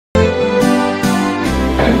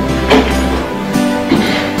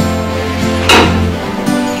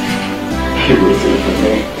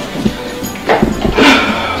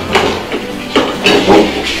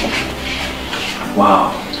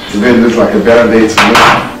like a better day to me.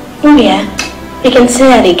 Oh yeah, you can say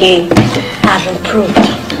that again. I've improved.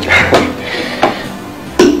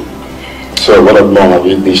 So what long have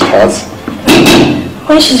you dished hers?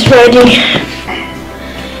 When she's ready.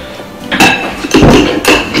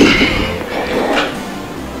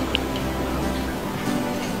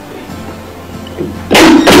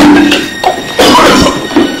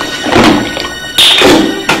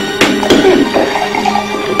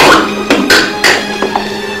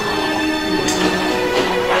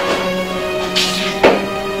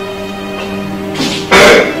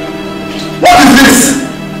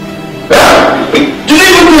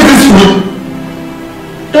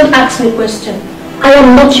 Don't ask me a question. I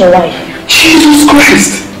am not your wife. Jesus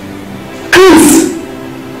Christ! Please!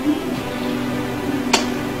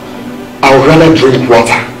 I would rather drink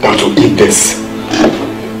water than to eat this.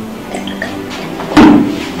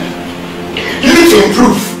 You need to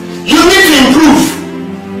improve! You need to improve!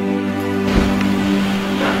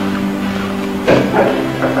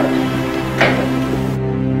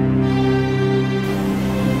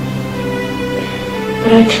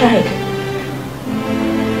 But I tried.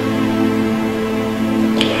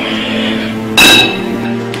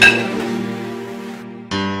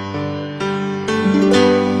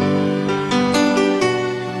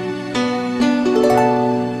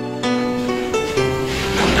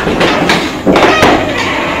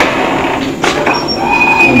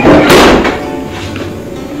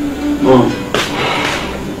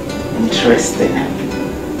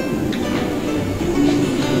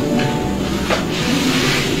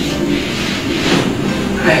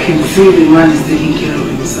 The man is taking care of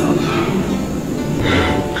himself.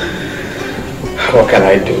 What can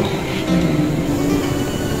I do?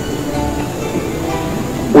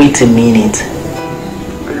 Wait a minute.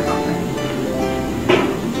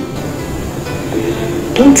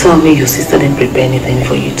 Don't tell me your sister didn't prepare anything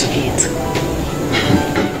for you to eat.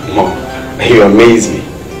 Mom, you amaze me.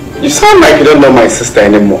 You sound like you don't know my sister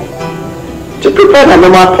anymore. You prepared a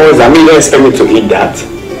normal poison. I mean, you don't expect me to eat that.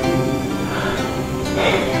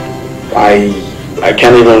 I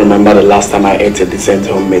can't even remember the last time I ate a decent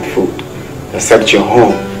homemade food, except your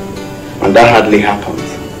home, and that hardly happens.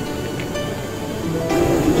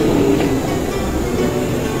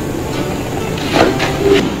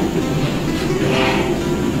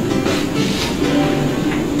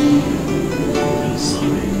 I'm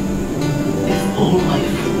sorry. It's all my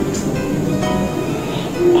fault.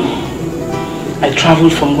 I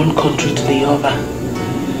traveled from one country to the other,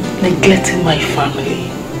 neglecting my family.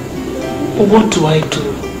 But what do?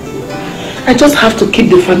 I just have to keep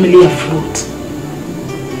the family afloat.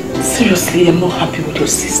 Seriously, I'm not happy with your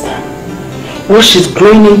sister. What she's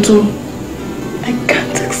growing into, I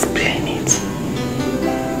can't explain it.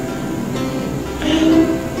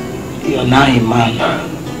 You're now a man.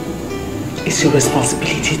 It's your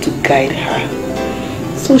responsibility to guide her,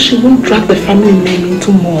 so she won't drag the family name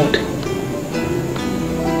into mud.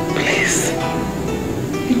 Please,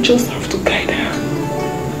 you just have to guide her.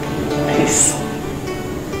 Please.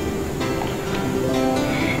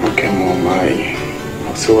 Okay, Mom,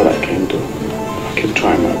 I'll see what I can do. I'll keep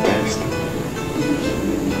trying my best.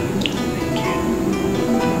 Thank you.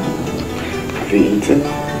 Have you eaten?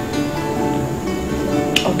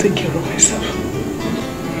 I'll take care of myself.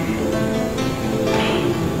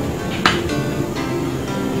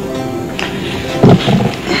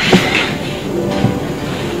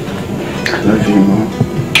 I love you, Mom.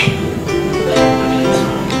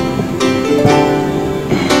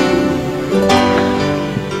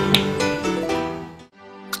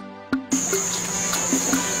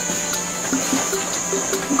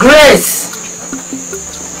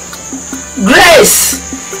 Grace!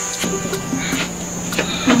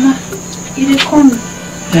 Mama, you did come.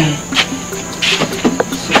 Hey.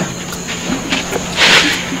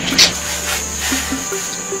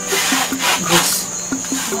 Grace.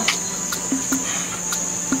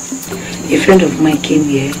 A friend of mine came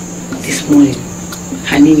here this morning.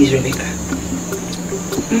 Her name is Rebecca.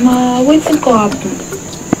 Ma, what did go happen?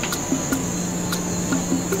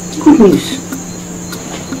 Good news.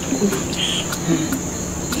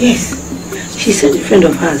 Yes, she said a friend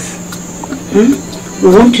of hers. We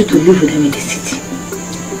want you to live with them in the city.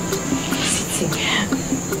 City?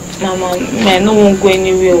 Mama, I don't want to go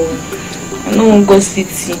anywhere. I don't want to go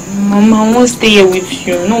city. Mama, I want to stay here with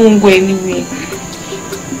you. I don't want to go anywhere.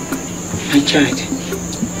 My child,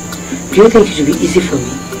 do you think it will be easy for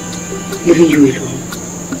me leaving you alone?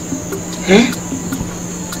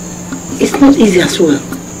 It's not easy as well.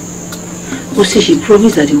 Also, she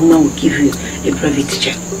promised that the woman will give you a private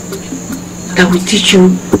teacher that will teach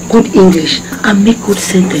you good English and make good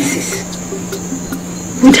sentences.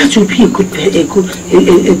 With that, you'll be a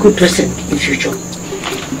good person in future.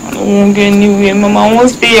 I don't want to go anywhere, Mama. I won't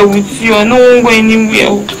stay here with you. I don't want to go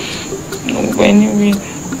anywhere. I don't go anywhere.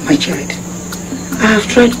 My child, I have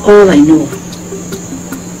tried all I know,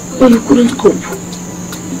 but you couldn't cope.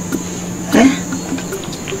 Eh?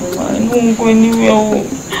 Mama, I don't want to go anywhere.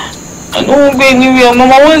 I don't want to go anywhere,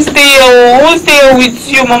 Mama. I won't stay here. I won't stay here with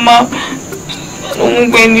you, Mama. I don't want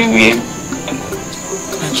to go anywhere.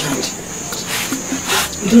 My child,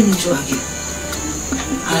 you don't need to argue.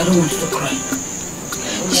 I don't want you to cry.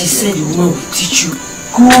 She said the woman will teach you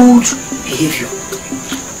good behavior.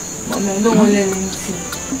 Mama, I don't want to learn anything.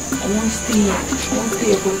 I won't stay here. I won't stay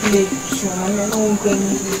here for play with you, Mama. I don't want to go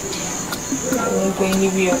anywhere. I won't go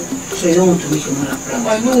anywhere. So you don't want to make your mother proud?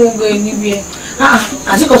 I don't want to go anywhere.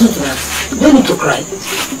 Has it gotten to that? You don't need to cry.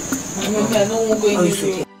 Mama, I don't want to go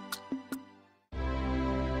anywhere.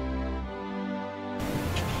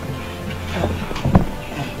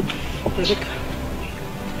 Rebecca,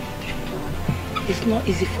 it's not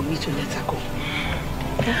easy for me to let her go.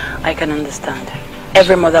 I can understand.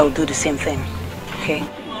 Every mother will do the same thing. Okay?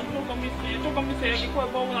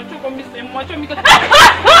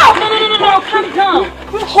 No, calm down.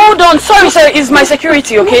 Hold on, sorry sir, it's my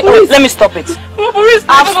security, okay? Wait, let me stop it.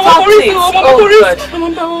 I've stopped it. Oh,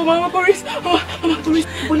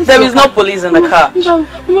 there is no police in the car.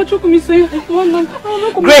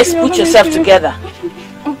 Grace, put yourself together.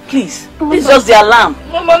 Please, this is just the alarm.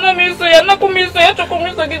 Help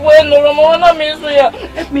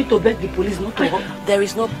me to beg the police not to hurt her. There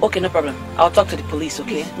is no... Okay, no problem. I'll talk to the police,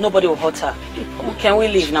 okay? Nobody will hurt her. Can we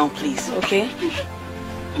leave now, please, okay?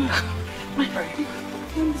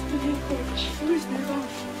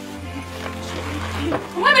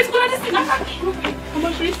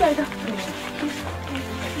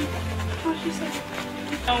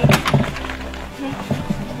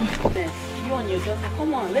 You and your daughter,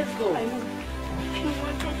 come on, let's go. I know.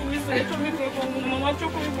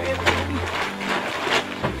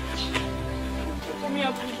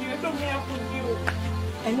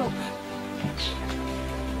 I know.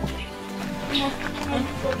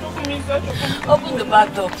 Open the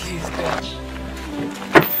back door, please, girl.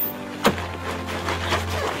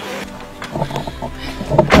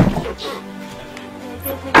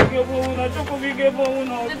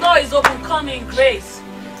 The door is open. Come in, Grace.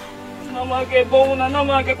 Mama ke bona,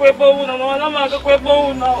 mama ke kwe bona, mama ke kwe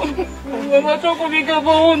bona. Mama choko mi ke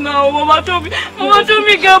bona, mama chomi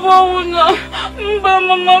ke bona.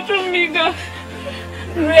 Mama chomi ke.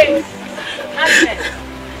 Grace, Agnes.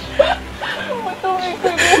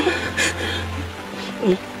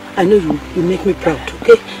 I know you make me proud,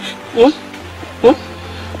 okay?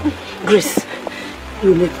 Grace,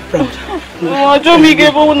 you make me proud. Mama chomi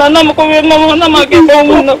ke bona, mama ke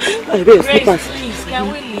bona. Grace, please,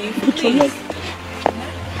 can we leave? Put your leg.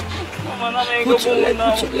 Put your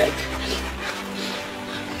leg.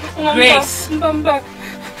 Grace. I'm back.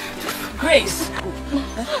 Grace.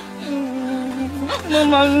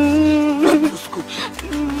 Mama.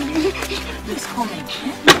 It's coming.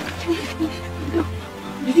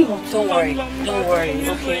 Don't worry,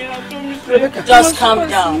 okay? Just calm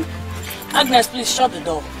down. Agnes, please shut the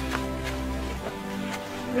door.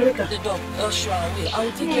 The dog, Elshua, away. I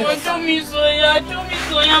will take care of it. Show me soya,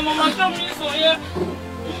 Mama, show me soya.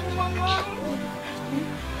 Mama.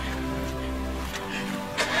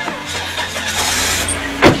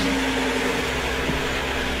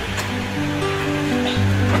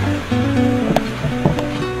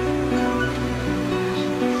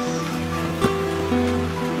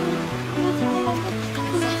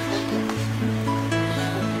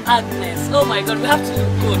 Agnes, oh my God, we have to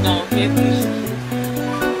go now, okay, please.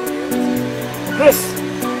 Grace,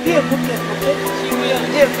 be a good girl, okay? She will.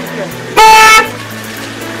 Be a good girl.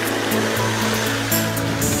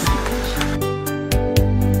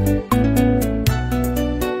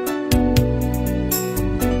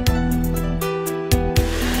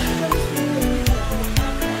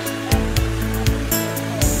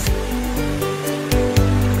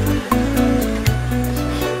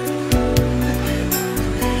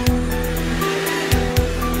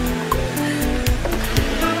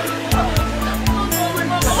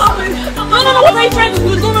 What are you trying to do?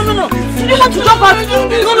 No. You have to jump out. No.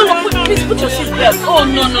 Please put your seatbelt. Oh,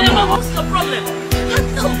 no. What's the problem?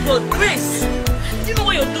 Oh, God, Grace. Do you know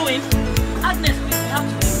what you're doing? Agnes, please, you have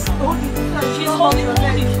to leave now. She's holding,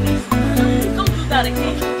 please. Don't do that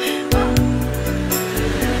again.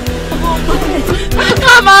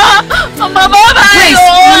 Mama. Grace,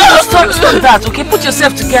 stop that, okay? Put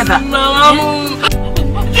yourself together. Mama.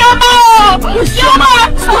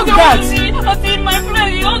 Stop that. I see my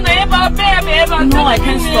friend, you don't ever, baby. No, I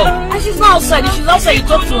can't stop. And she's not outside. If she's outside, you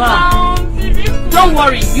talk to her. Don't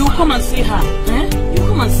worry, you come and see her. Eh? You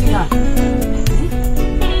come and see her.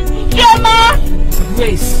 Gemma!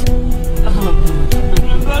 Grace.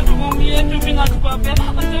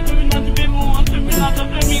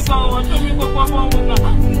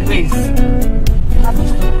 Grace. You have to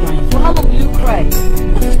stop crying. For how long will you cry? You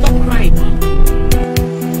have to stop crying.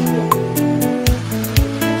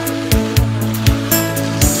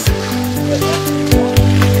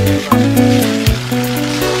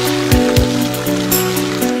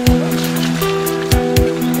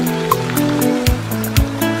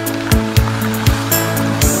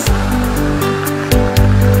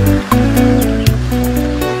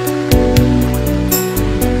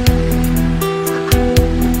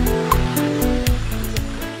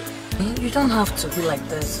 You don't have to be like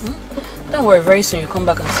this. Don't worry, very soon you come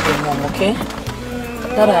back and see your mom, okay?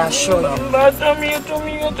 That I assure you.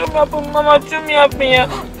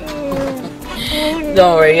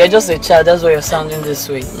 Don't worry, you're just a child, that's why you're sounding this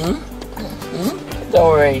way. Don't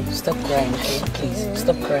worry, stop crying, okay? Please,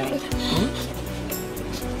 stop crying.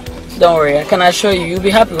 Don't worry, I can assure you, you'll be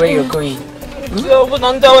happy where you're going.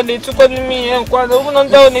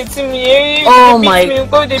 Oh my,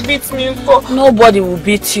 nobody will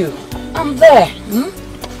beat you. I'm there.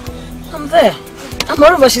 I'm there. And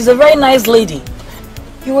moreover, she's a very nice lady.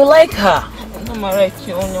 You will like her.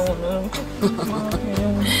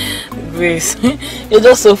 Grace, you're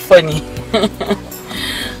just so funny.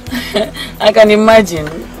 I can imagine.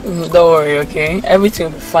 Don't worry, okay? Everything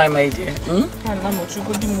will be fine, my dear.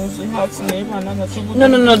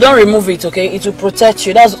 No, don't remove it, okay? It will protect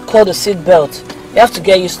you. That's called a seat belt. You have to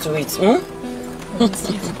get used to it.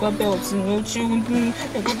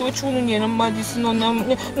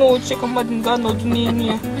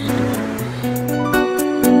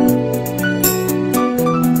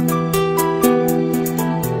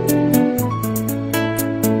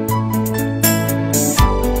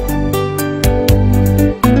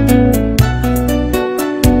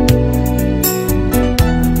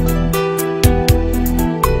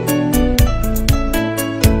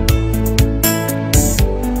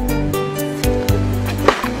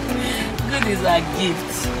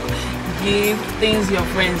 Things your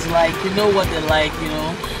friends like, you know what they like, you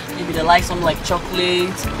know. Maybe they like something like chocolate,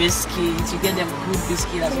 biscuits. You get them good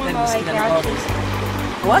biscuit as well, biscuit and all this.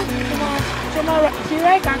 What?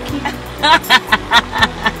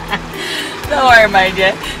 Don't worry, my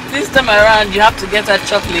dear. This time around, you have to get her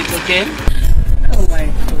chocolate, okay? Oh my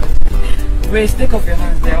God. Grace, take off your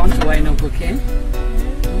hands there. I want to wind up, okay?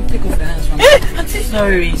 Take off your hands from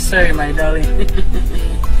me. Sorry, my darling.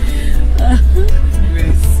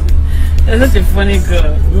 Grace. You're such a funny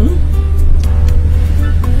girl.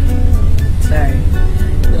 Sorry.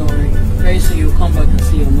 Don't worry. Very soon you'll come back and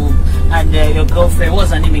see your mom. And your girlfriend,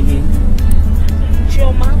 what's her name again?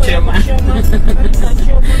 Chioma.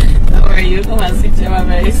 Don't worry, you'll come and see Chioma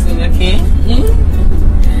very soon, okay?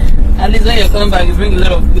 At least when you come back, you bring a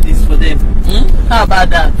lot of goodies for them. How about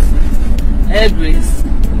that? Hey, Grace.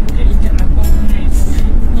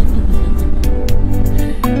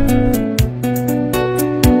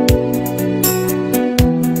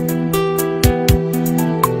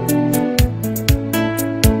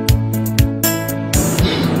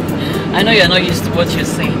 I know you're not used to what you're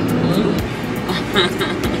saying.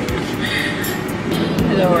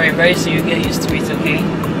 Don't worry, very soon you get used to it, okay?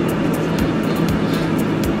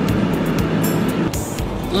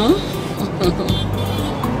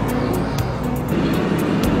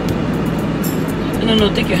 No,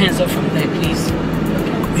 take your hands off from there, please.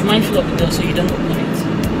 Be mindful of the door so you don't open it.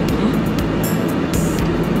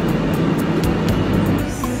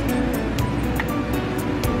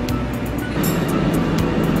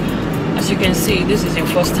 As you can see, this is your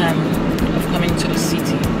first time of coming to the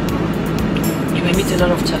city. You may meet a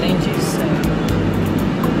lot of challenges.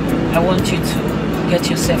 I want you to get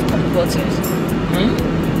yourself comported.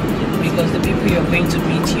 Because the people you're going to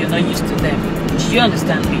meet, you're not used to them. Do you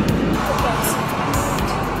understand me?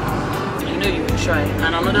 I know you will try.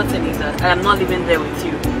 And another thing is that I am not living there with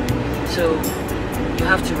you. So you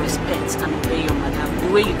have to respect and obey your madam.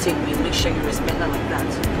 The way you take me, make sure you respect her like that.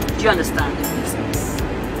 Do you understand?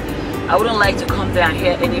 I wouldn't like to come there and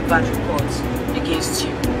hear any bad reports against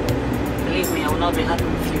you. Believe me, I will not be happy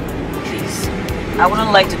with you. Please. I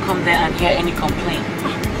wouldn't like to come there and hear any complaint.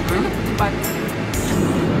 But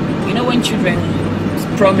you know, when children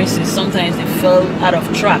promises, sometimes they fall out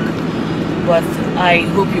of track. But I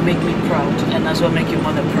hope you make me proud and as well make your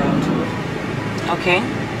mother proud. Okay?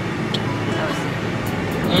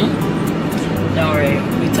 Don't worry.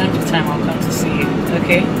 From time to time I'll come to see you.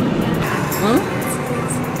 Okay?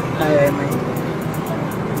 Alright, man.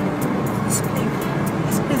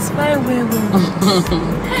 It's very well.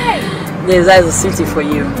 Hey! There's a city for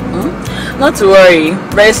you. Not to worry.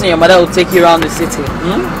 Very soon your mother will take you around the city.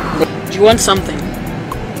 Do you want something? Do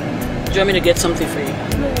you want me to get something for you?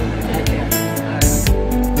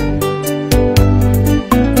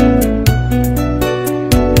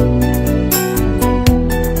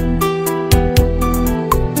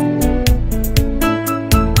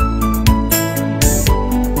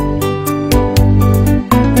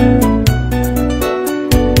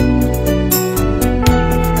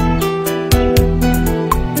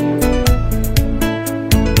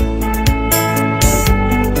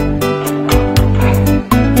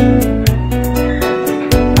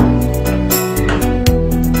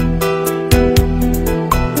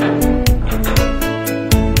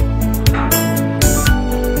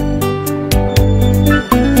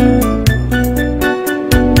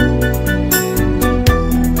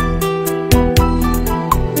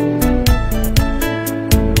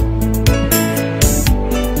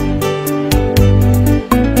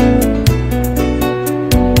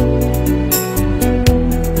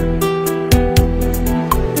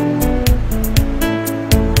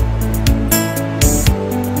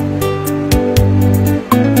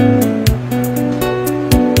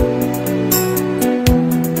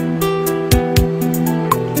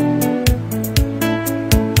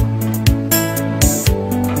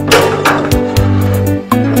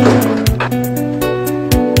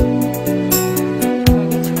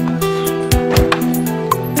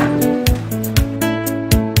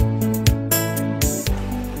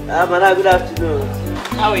 Madam, good afternoon.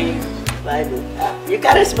 How are you? Fine. You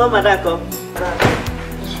carry small madam come.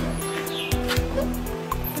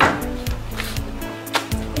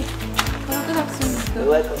 Good afternoon. You're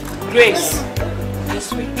welcome. Grace.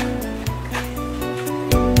 This way.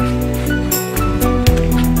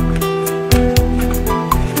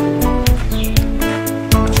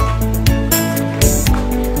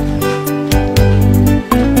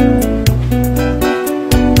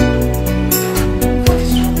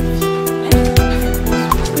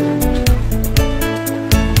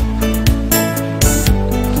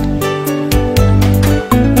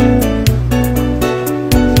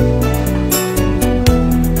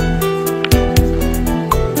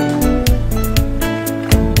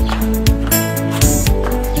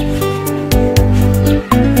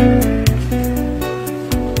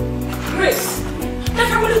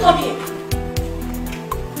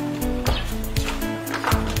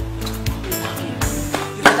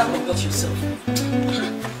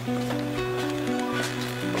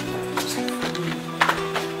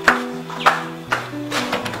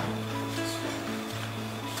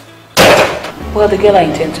 Well, the girl I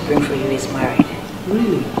intend to bring for you is married.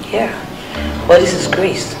 Really? Yeah. Well, this is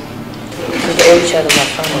Grace. She's the only child of our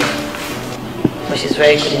family. But she's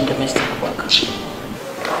very good in domestic work.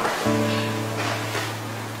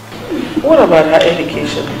 What about her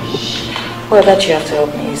education? Well, that you have to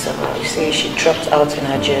help me, Isabel. You see, she dropped out in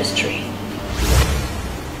her GS3.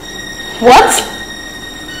 What?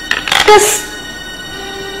 This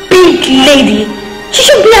big lady, she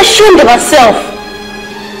should be ashamed of herself.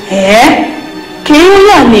 Eh? Grace,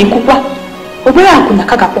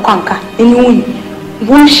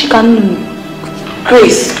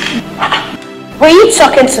 were you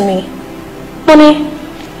talking to me? Honey,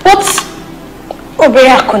 what's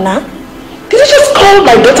Oberakuna? Did you just call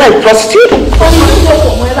my daughter a prostitute?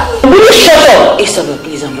 Will you shut up? Isabel,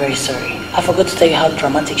 please, I'm very sorry. I forgot to tell you how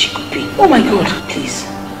dramatic she could be. Oh my God. Please,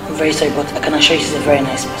 I'm very sorry, but I can assure you she's a very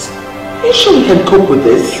nice person. Are you sure we can cope with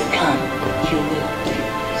this? You can. You will.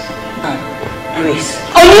 Grace.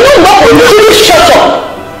 Oh, you know what? Will you shut up?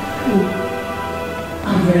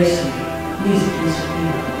 I'm very sorry. Please, please, please.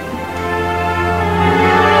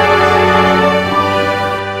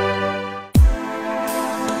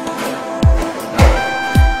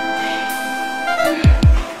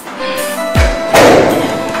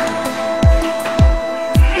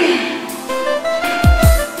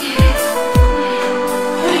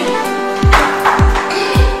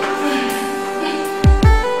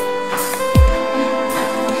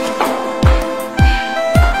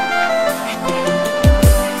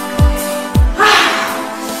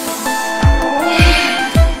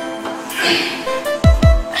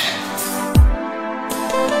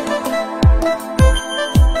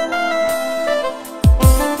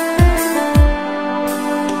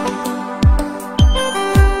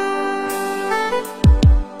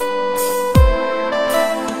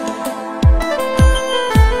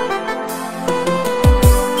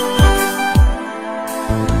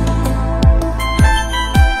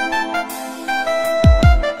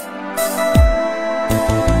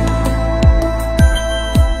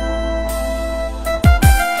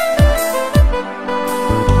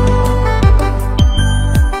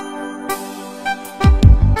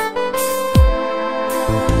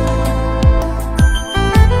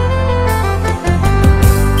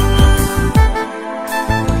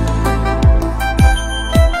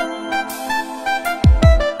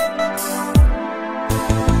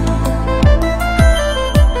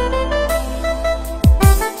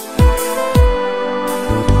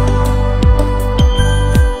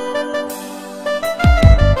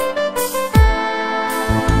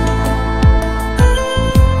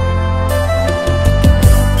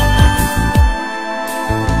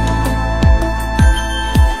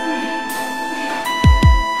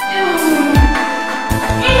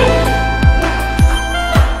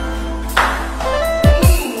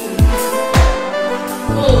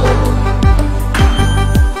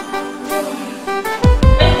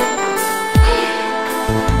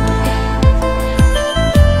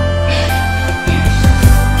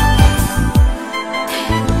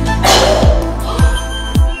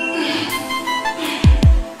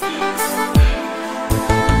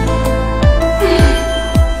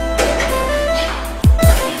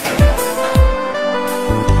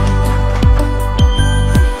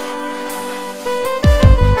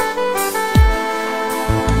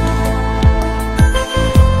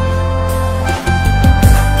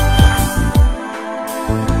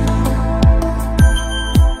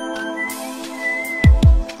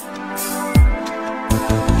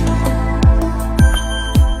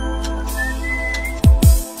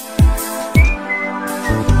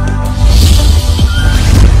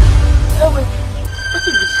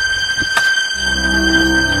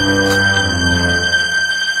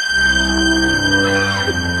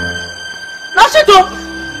 it to.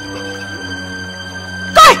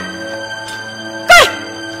 Kai! Kai!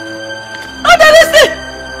 How did this thing?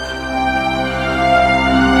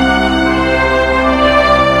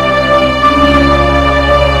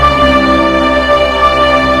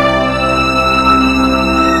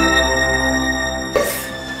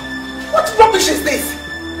 What rubbish is this?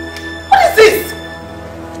 What is this?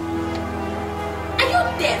 Are you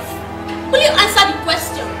deaf? Will you answer the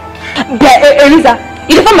question? Elisa,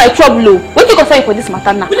 you defend my trouble. What do you concern for this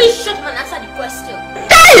matter now? Will you shut up and answer the question?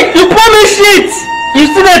 Hey! You promise shit! You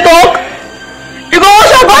still dey talk? You go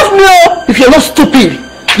wash your bath me. If you're not stupid,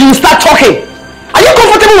 you will start talking. Are you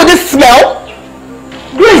comfortable with this smell?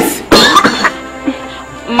 Grace!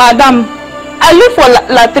 Madam, I look for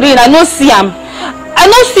latrine, I no see am. I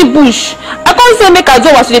no see bush. I can't say make a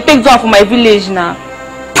job as they take down for my village now.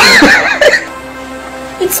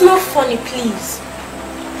 It's not funny, please.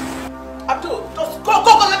 Abdul, just go,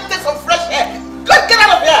 let me take some fresh air. Let's get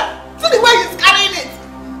out of here. See the way he's carrying it.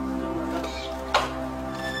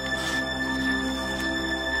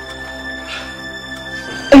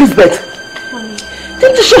 Elizabeth,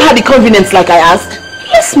 didn't you show her the convenience like I asked?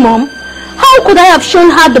 Yes, Mom. How could I have shown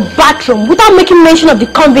her the bathroom without making mention of the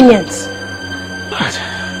convenience? What?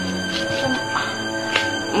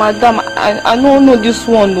 Madam, I don't know this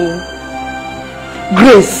one, no.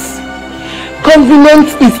 Grace,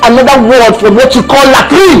 convenience is another word for what you call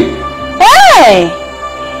latrine. Hey!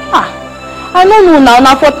 I don't know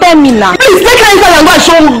now for 10 minutes now. Please, take her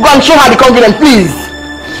inside and go and show her the convenience, please.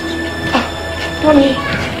 Mommy,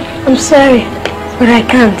 I'm sorry, but I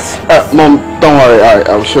can't. Mom, don't worry,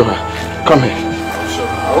 I'll show her. Come here. I'll show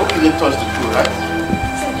her. I hope you didn't touch the pool, right?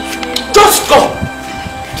 Just go.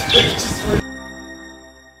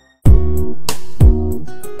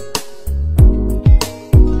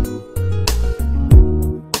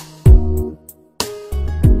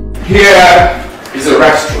 Here is a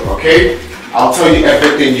restroom, okay? I'll tell you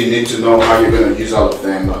everything you need to know how you're going to use all of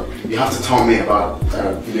them, but you have to tell me about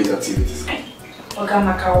village activities. Okay,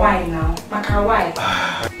 Makawai now. Makawai.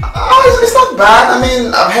 It's not bad. I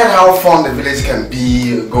mean, I've heard how fun the village can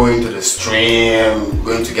be, going to the stream,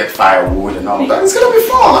 going to get firewood and all that. It's going to be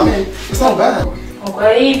fun. I mean, it's not bad.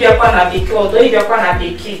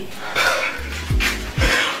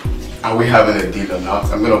 Are we having a deal or not?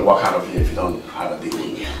 I'm going to walk out of here if you don't have a deal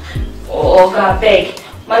with me. Oh, God, beg.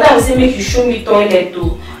 Madam say make you show me toilet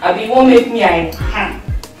too. I be won't make me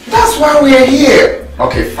That's why we're here.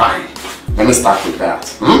 Okay, fine. Let me start with that.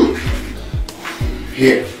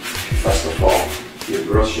 Here, first of all, you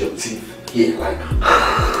brush your teeth here, like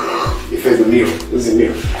you face the mirror. This is the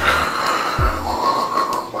mirror.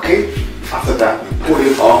 Okay? After that, you pull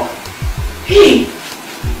it up. Hey!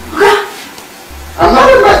 I'm not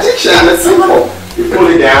a magician, it's simple. You pull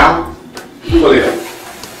it down, pull it up.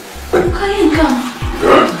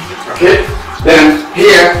 Good. Okay? Then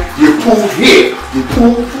here, you pull here. You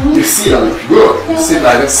pull, you sit on it. Good. You sit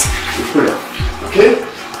like this. You pull it. Okay?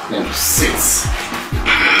 Then you sit.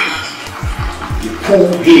 You pull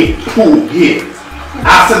here.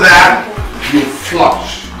 After that, you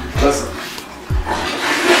flush. Listen.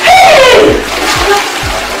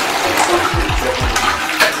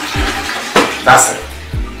 That's it.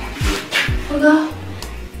 Oga,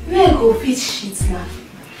 where go fit shit now?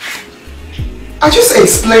 I just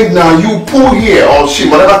explained now, you pull here or shit,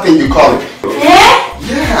 whatever thing you call it. Yeah?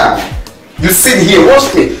 Yeah. You sit here,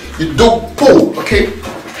 watch me. You do pull, okay?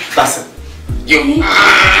 That's it. You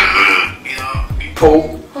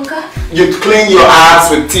pull. Okay. You clean your ass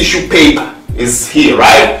with tissue paper. It's here,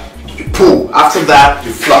 right? You pull. After that,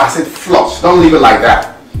 you flush. I said flush. Don't leave it like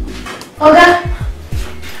that. Oga,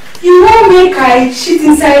 you won't make I shit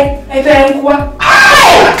inside my parent.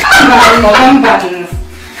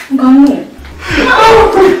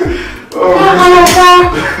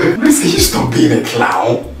 Please, can you stop being a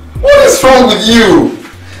clown? What is wrong with you?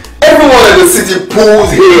 Everyone in the city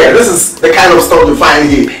pulls here. This is the kind of stuff you find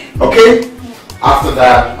here. Okay? After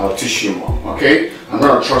that, I'll teach you more. Okay? I'm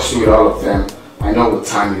gonna trust you with all of them. I know with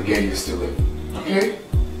time you get used to it. Okay?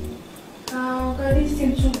 Oh, God, this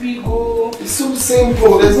thing too big. Oh. It's so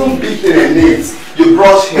simple. There's no big thing in it. You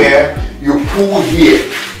brush here, you pull here,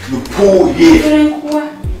 you pull here.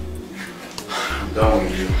 I'm done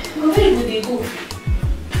with you. Where do they go?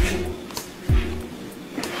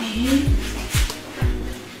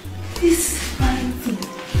 This fine thing.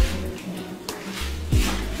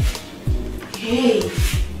 Hey.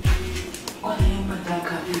 What I am at that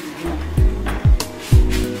cabin.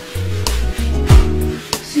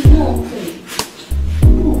 See, no, okay.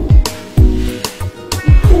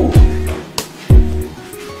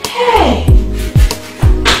 Hey.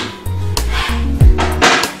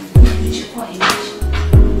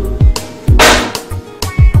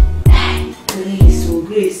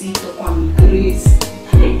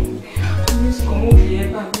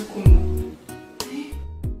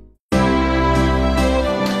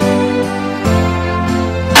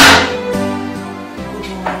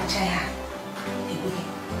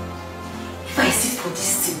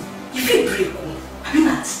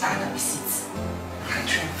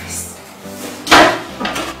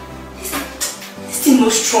 this thing no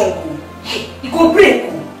strong. Hey, it go break.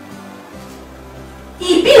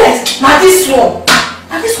 It be like now this one.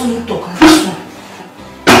 Now this one you talk on this one.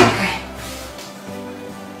 Okay.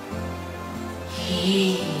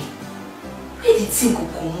 Hey, where did thing go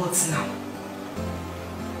come out now?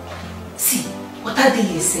 See, what are they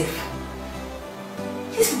yourself?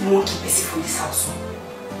 These people won't keep busy for this house.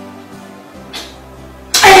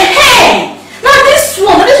 Hey! Now this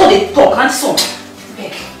one they talk, and this one.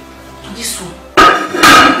 Beg. This one.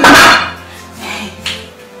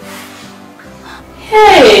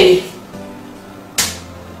 Hey!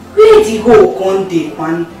 Where the whole con dey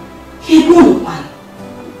one? He no one.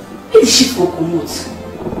 Where the shit go come out?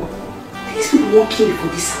 These people won't kill me for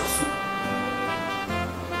this house.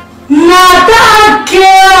 Now that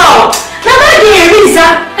girl! Now that girl Risa,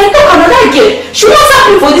 I talk about that girl. She wants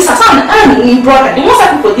something for this house. I'm in brother. They want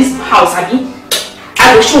something for this house, I mean. I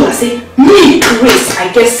will show her, say, me, Grace, I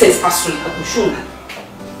guess says person. I will show her.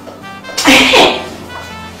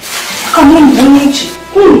 Come on, Bonichi.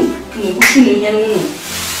 If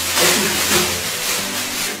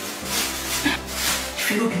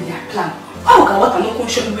you look in their plan, how can what I'm not going to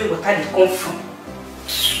show you where they come from?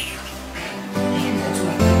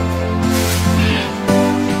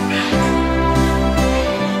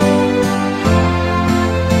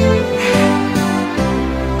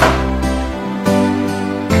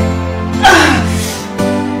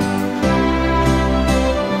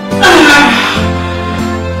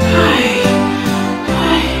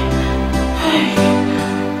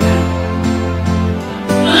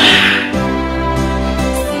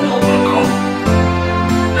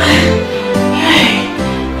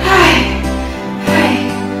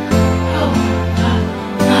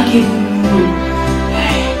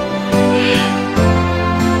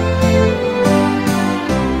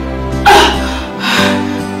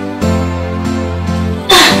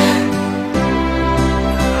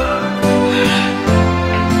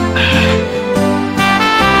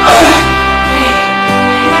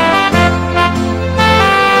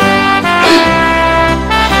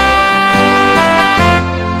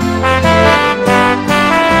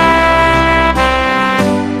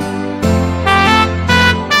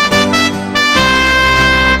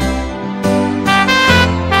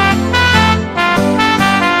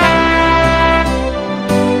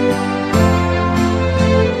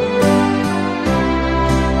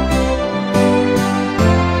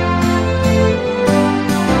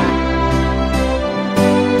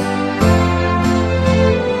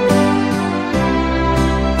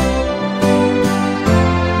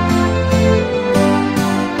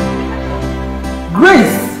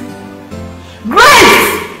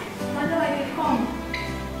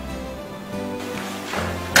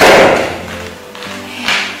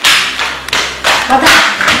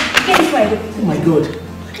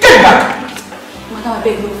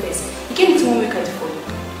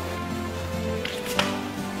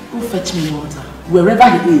 Wherever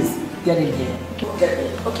he is, get in here.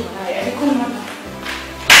 Okay, I come on.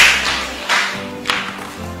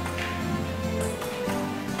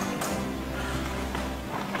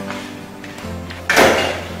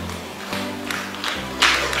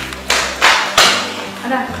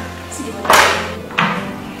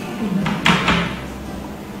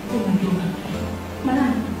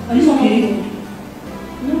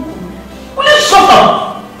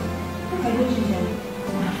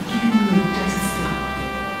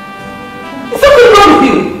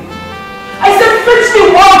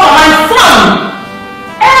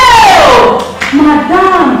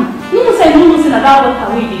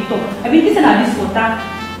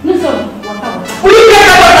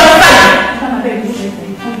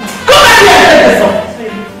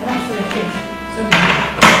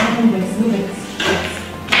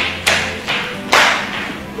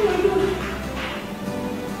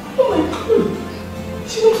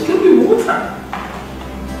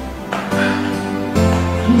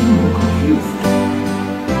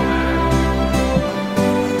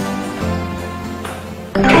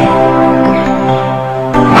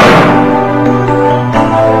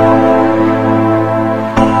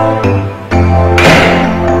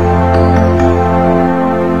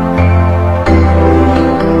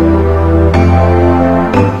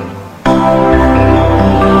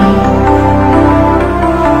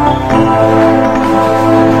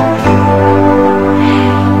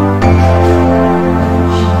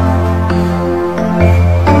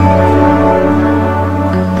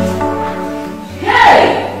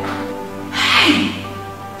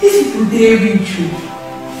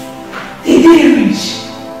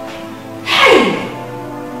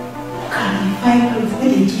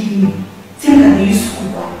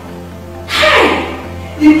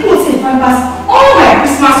 All my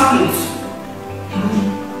Christmas clothes.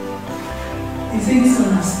 They say this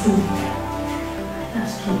one has stove.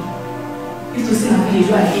 That's true. If to see my village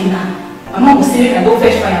where I came now, my mom will say make I go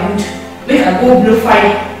fetch firewood, make I go blow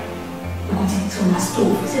fire. Because it's on my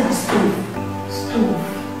stove. You see that stove? Stove.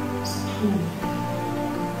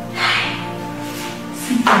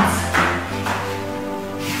 See that?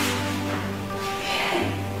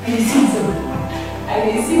 I see so. I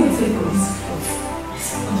see what's in this foot. This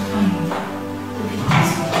is not fine.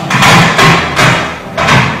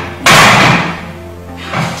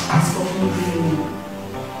 It's for no reason.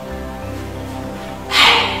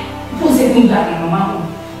 People say things like my mama.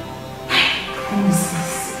 What is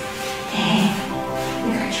this?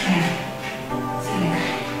 Make I try. See,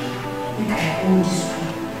 make I hold this one.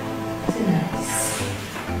 See like this.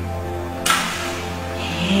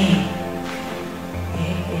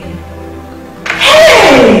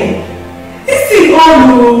 This thing on,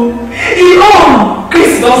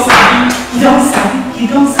 Chris don't sabi. He don't sabi.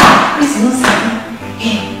 Chris don't sabi.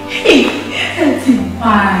 Hey, everything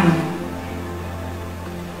fine.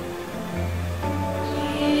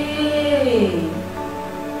 Hey,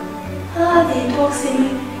 how they talk say me?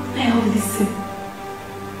 I hold this thing.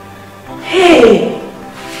 Hey.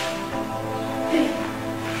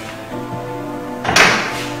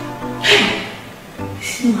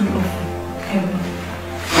 It's not enough.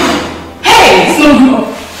 It's not enough.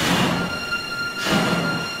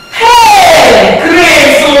 Hey,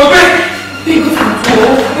 Grace, oh, big for.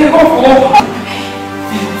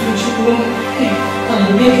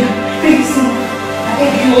 Hey, big son. I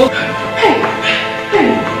beg you. Hey.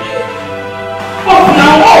 Off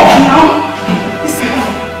now. Listen.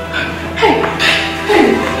 Hey.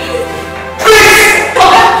 Grace.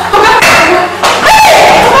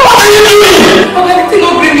 Okay,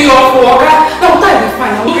 don't bring me off, okay? No, that will be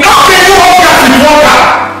fine.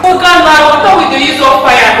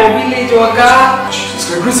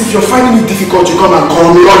 Grace, if you're finding it difficult, you come and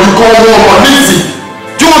call me, or you call mom, or Lizzie.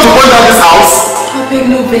 Do you want to burn down this house? I beg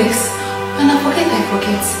no vex. When I forget.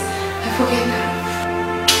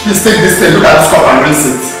 Please take this thing, look at this cup and rinse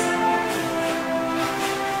it.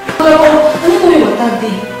 I don't know what that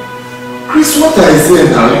day. Chris, water is here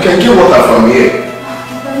now. You can get water from here.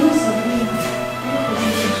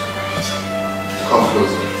 Come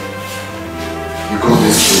closer. You go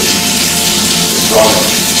this way. It's wrong.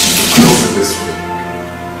 Close it this way.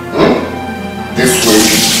 This way.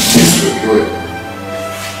 Do it.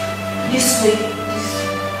 This way.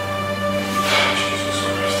 Jesus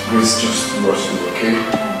Christ. Grace, just rush it, okay?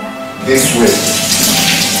 This way.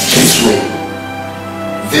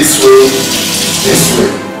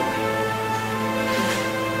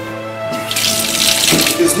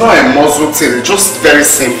 It's not a muzzle thing, it's just very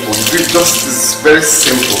simple. It's very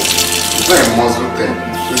simple. It's not a muzzle thing.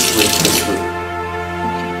 This way.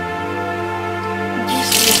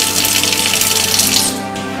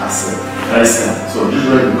 That's it. Very simple. So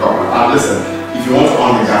usually you come. Listen, if you want to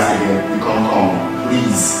on the gas again, you can't come.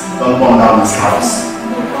 Please, don't burn down this house.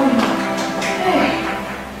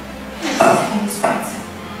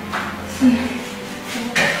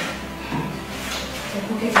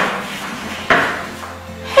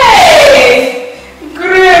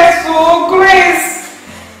 Grace!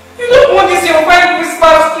 You don't want this your fine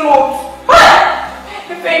Christmas clothes.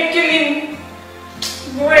 If I'm killing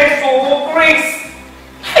Grace.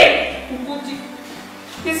 Hey, Booty.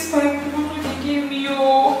 This fine clothes they gave me,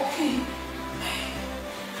 Hey.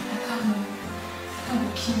 I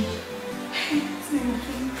can't kill me. It's never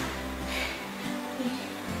kill me.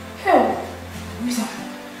 Hell, who's that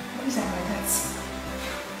like that?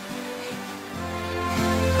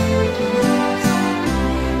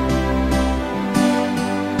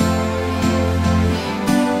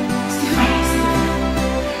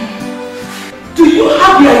 Do you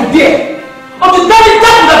have the idea of the very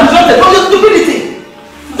time that resulted from your stupidity?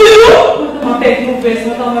 Do you? Madam, I beg no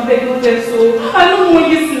vex, so I don't know when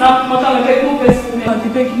you snap, Madam, I beg no vex for me. I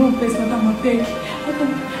beg no vex, Madam, I beg.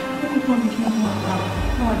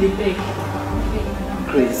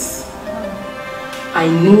 Grace, I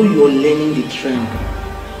know you're learning the trend,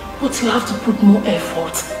 but you have to put more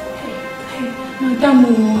effort. Madam,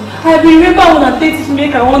 I remember when I take to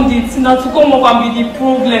make I want it now to come up and be the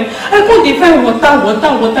problem. I can't define water,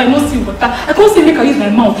 I don't see water. I can't say make I use my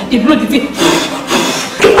mouth, they blow the thing.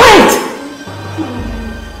 Quiet!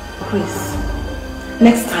 Grace,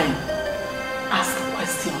 next time, ask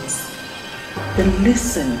questions. Then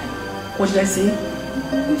listen. What did I say?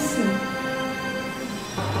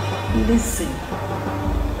 Listen.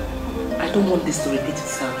 I don't want this to repeat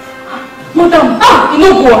itself. Madam, it no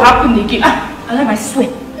go happen again. I swear.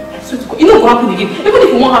 You know what happen again? Even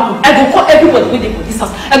if it won't happen, I go call everybody waiting for this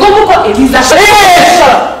house. I go call Elisa. Hey,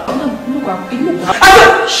 shut up!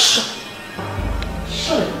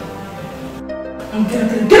 Shut up!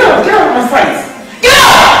 Get out of my face! Get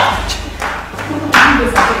out!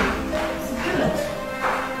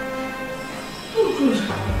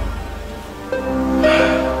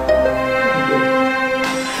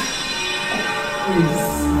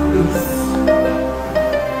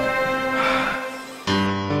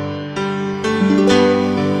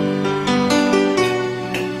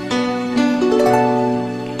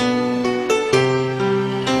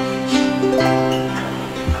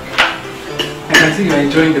 You're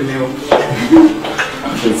enjoying the meal.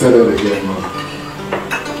 I should say that again, Mom.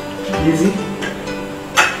 Easy?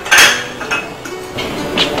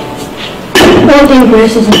 One thing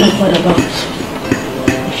Grace isn't what about.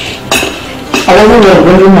 I don't know you're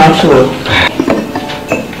very natural.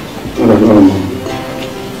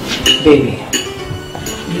 Baby,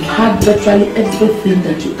 you had literally everything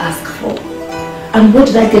that you asked for. And what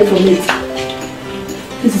did I get from it?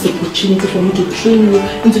 This is an opportunity for me to train you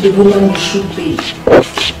into the woman you should be.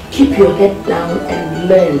 Keep your head down and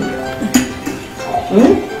learn.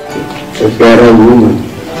 A better woman.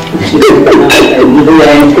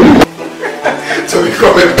 So we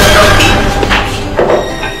come in.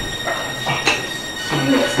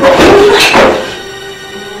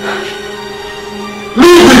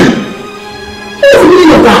 Leave me! What's the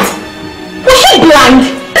meaning of that? Was she blind?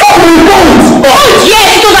 Oh yes,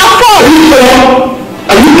 it was our fault!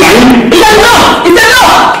 Are you blind? It's enough! It's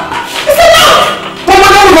enough! It's enough!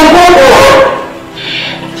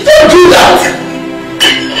 You don't do that!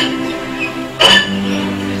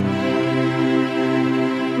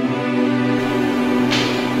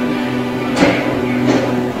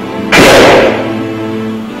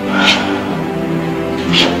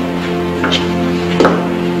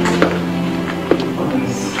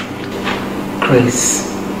 Grace,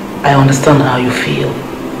 I understand how you feel.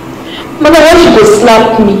 Mama, why should you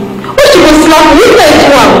slap me? Why should you slap me? You guys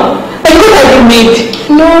one. Like what have you made?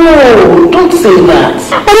 No, don't say that.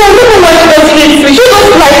 Mama, I don't know why she just hates me. She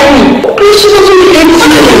just like me. She doesn't hate me. She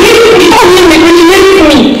hates me. She hates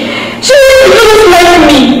me. She just like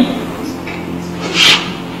me.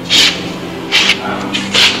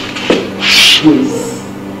 Grace,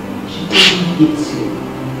 she doesn't hate you.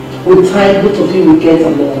 With time, both of you will get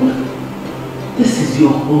along. This is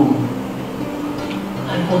your home.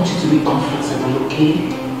 I want you to be comfortable, okay?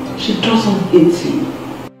 She doesn't hate you.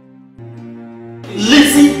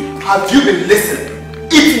 Lizzie, have you been listening?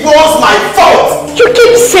 It was my fault! You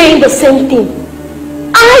keep saying the same thing.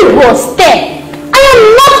 I was there. I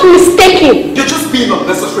am not mistaken. You're just being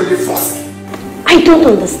unnecessarily fussy. I don't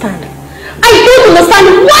understand. I don't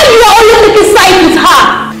understand why you are always taking sides with her.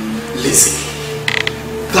 Lizzie,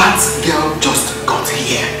 that girl just got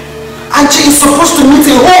here. And she is supposed to meet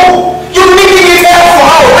in home. You're making it hell for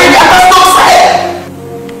her already, and that's not fair.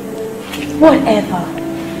 Whatever.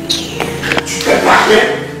 Get back here.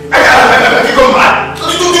 You go mad. You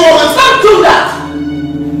do all this. Don't do that.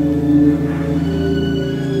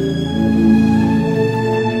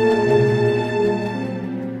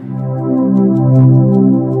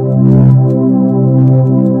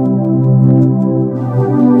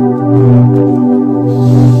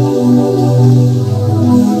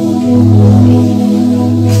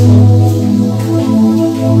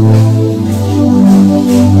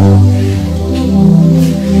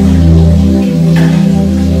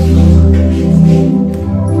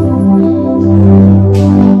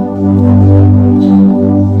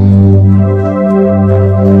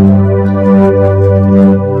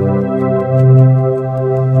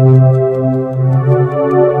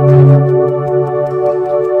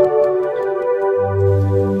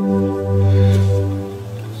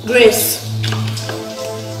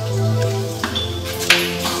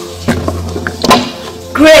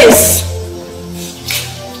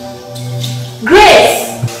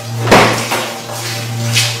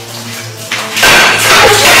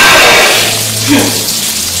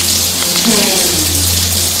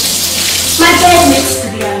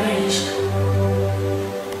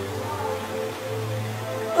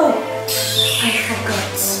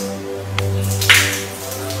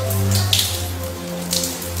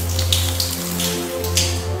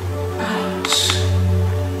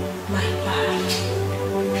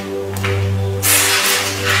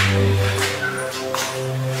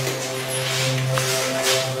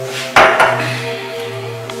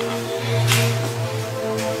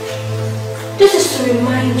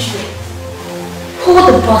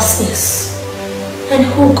 And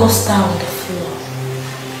who goes down the floor?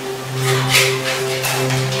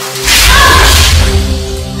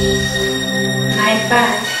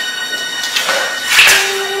 bag.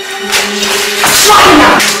 Try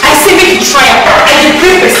now! I say make you try it. I did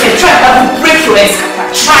break percent. Try it, I will break your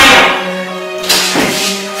escapade. Try it.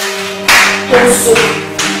 Also,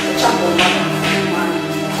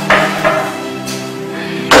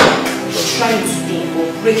 try it today or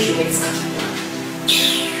break your escapade.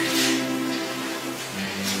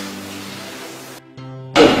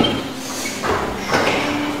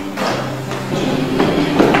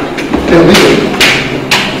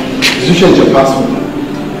 Did you change your password?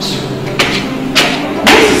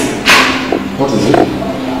 What is it?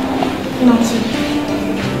 Nothing.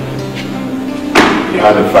 You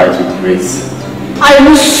had a fight with Grace. I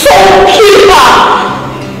will so kill her!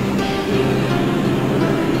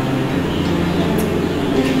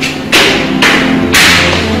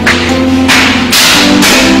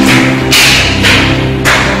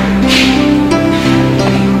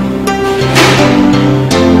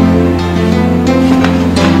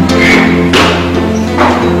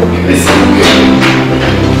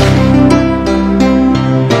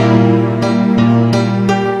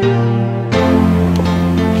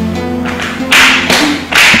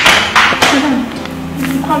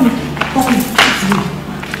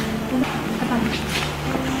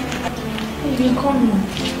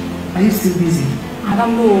 Are you still busy? I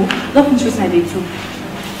don't know. Don't finish what I did too.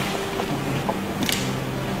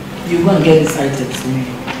 You go and get this item to me.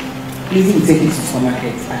 Lizzie will take you to the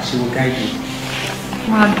supermarket and she will guide you.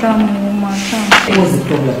 Madam. What's the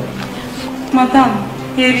problem? Madam,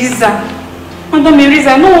 Eriza. Madam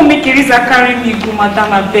Eriza, no one make Eriza carry me go,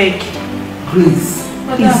 Madam, I beg. Grace,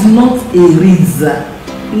 it's not Eriza.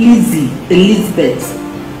 Lizzie, Elizabeth.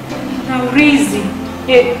 Now, Rizzy.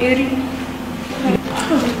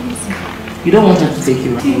 You don't want her to take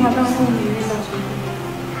you right? See, Madam, Eriza.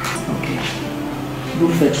 Okay. Go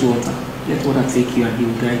fetch water. Let water take you and he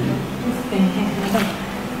will guide you.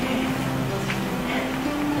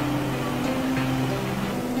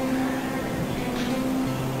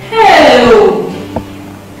 Help!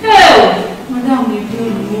 Madam, we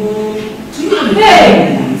don't know. Hey!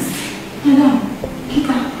 Madam,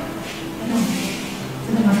 Kita.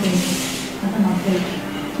 Madam, I beg.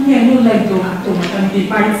 Me, I don't like dog at all, Madam. They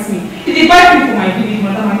bite me. They bite me for my village,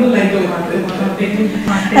 Madam. I don't like dog at all, Madam.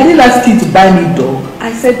 I didn't ask you to buy me dog.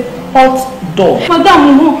 I said hot dog.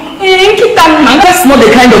 Madam, Kita, That's not the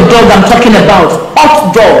kind of dog I'm talking about. Hot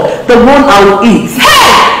dog. The one I will eat.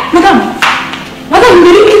 Hey! Madam,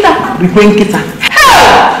 you didn't Kita. We bring Kita.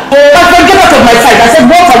 Hey! Get out of my sight. I said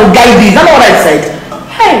water will guide you. Is that not what I said?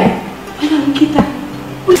 Hey! Madam, Kita.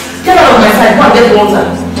 Get out of my sight. Go and get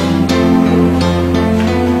water.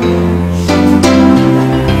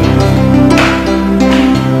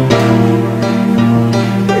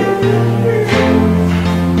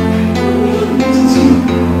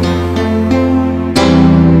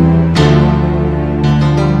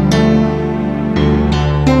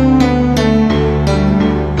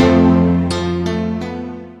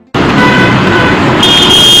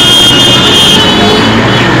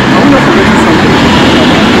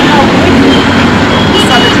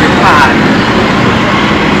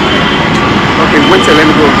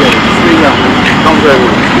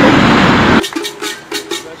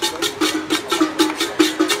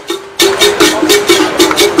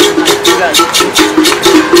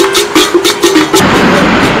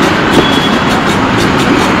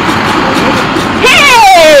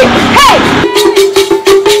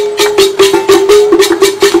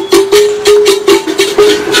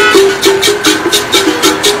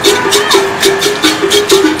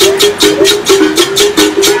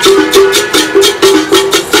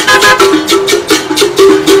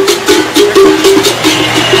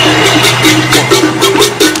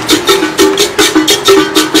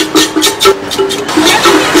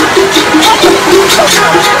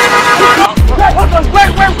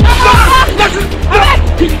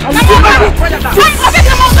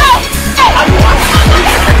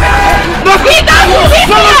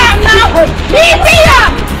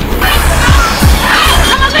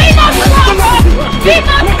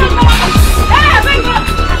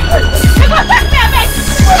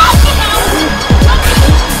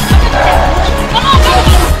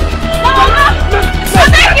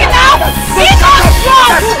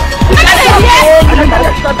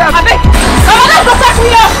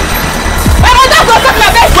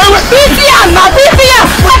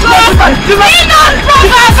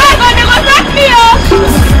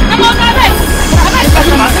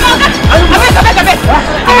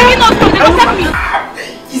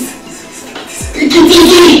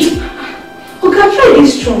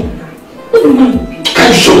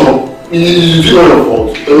 It's not your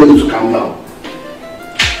fault. I want you to calm down.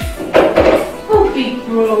 Okay.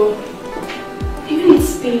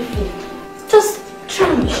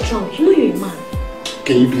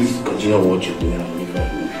 Can you please continue what you're doing?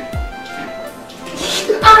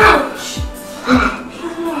 Ouch!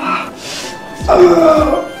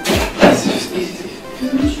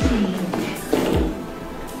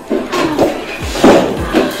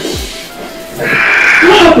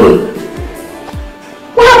 What happened?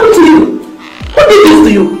 What happened to you? Who did this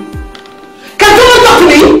to you? Can someone talk to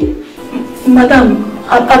me? Madam,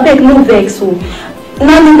 I beg no vex. So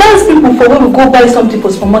now the dance people for when we go buy something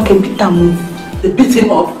for supermarket beat him. They beat him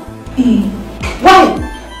up. Why?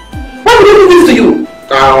 Why would they do this to you?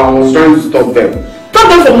 I was trying to stop them. Stop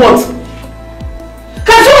them from what?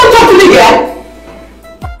 Can someone talk to me here?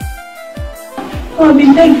 Oh, I've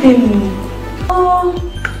been begging them. Oh,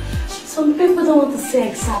 some people don't want to say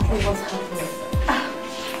exactly what happened.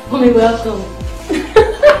 Mommy, welcome.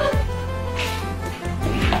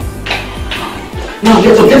 Now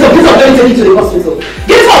get up, let me take you to the hospital.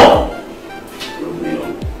 Get up!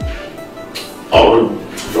 Oh,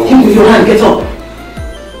 Give me your hand, get up.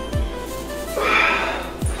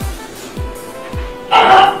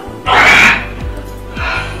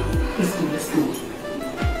 Let's go.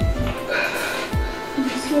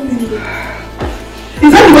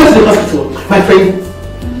 Is that the way to the hospital, my friend?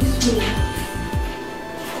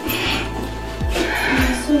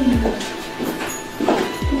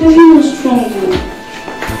 Daddy was strong.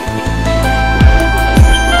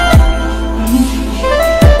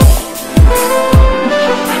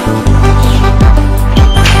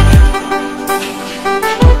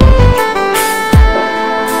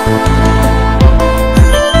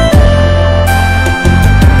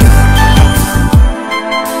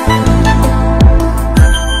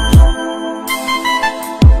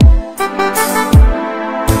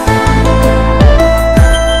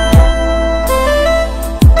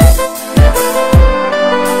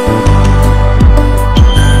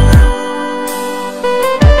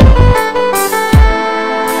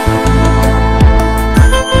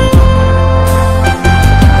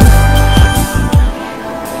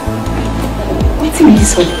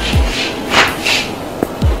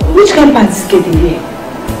 Which kind of pants is getting here?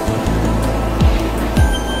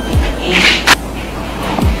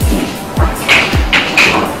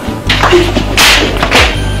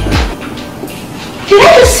 Did I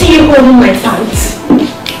just see you holding my pants?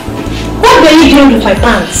 What were you doing with my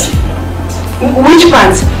pants? Which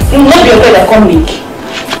pants? Not your bed that come leak.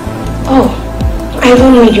 Oh, I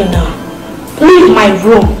don't need you now. Leave my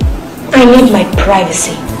room. I need my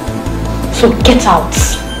privacy. So get out.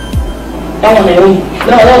 That one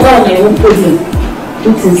my own prison.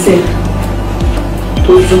 It's insane.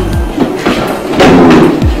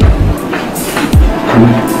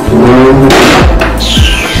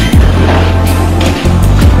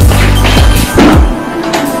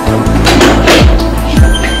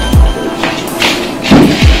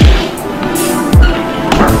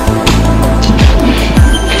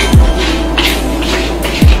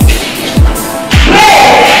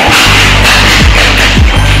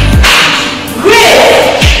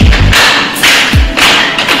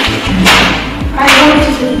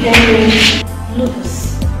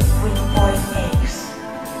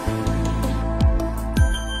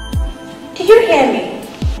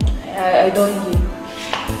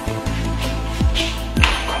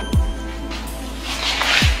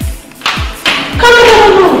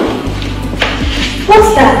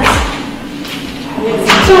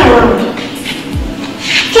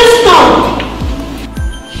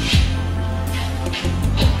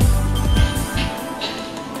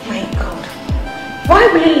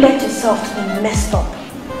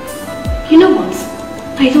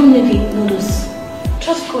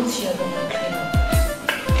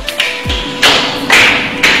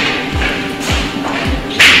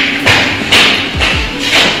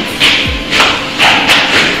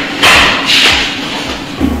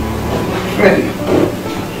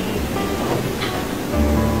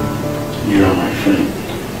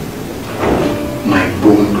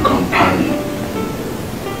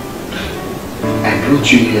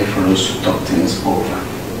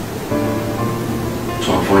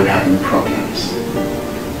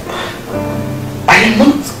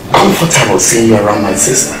 Seeing you around my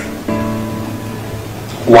sister.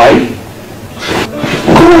 Why?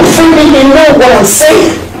 Go and find me and know what I'm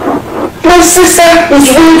saying. My sister is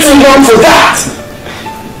way too young for that.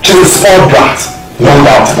 She's a small brat, no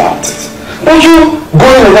doubt about it. But you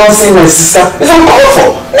going around saying my sister is uncalled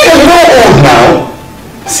for. Nigga, you're not old now.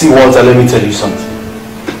 See, Walter, let me tell you something.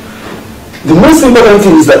 The most important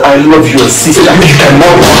thing is that I love your sister. I mean, you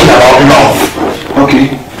cannot be talking about love.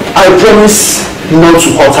 Okay? I promise not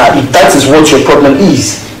to hurt her if that is what your problem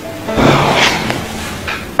is.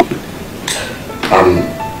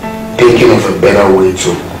 thinking of a better way to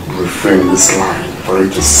reframe this line for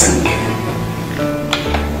it to sink in.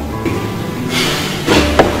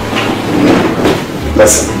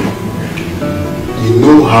 Listen, you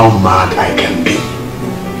know how mad I can be.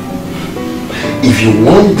 If you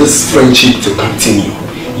want this friendship to continue,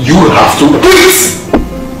 you have to quit!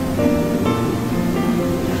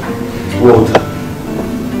 Walter,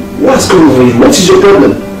 what's going on with you? What is your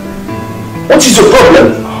problem? What is your problem?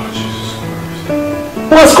 Oh, Jesus Christ.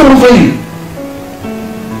 What's going on for you?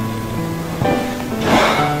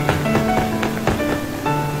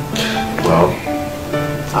 Well,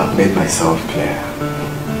 I've made myself clear.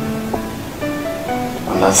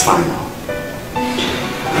 And that's fine now.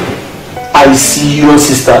 I see your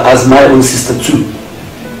sister as my own sister too.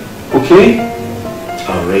 Okay?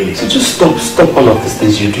 Oh, really? So just stop all of these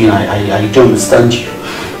things you're doing. I don't understand you.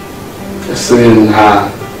 You're seeing her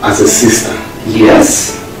as a sister?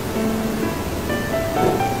 Yes.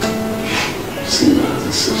 Seeing her as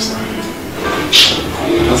a sister.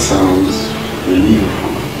 That sounds relieving.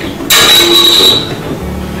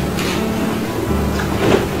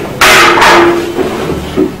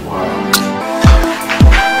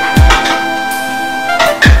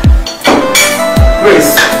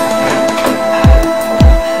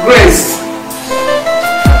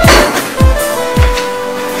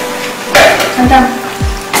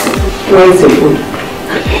 Where is the food?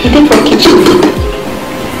 It is for kitchen.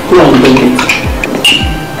 Go and bring it.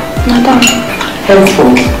 Madam.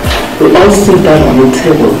 Henceforth, we all sit down on the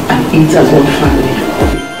table and eat as one family.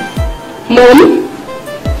 Mom?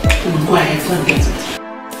 Go ahead, go and get it.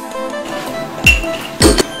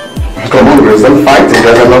 Come on, Grace, don't fight it.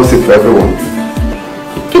 There's enough seat for everyone.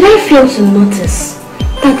 Did I fail to notice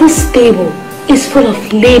that this table is full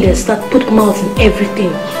of ladies that put mouth in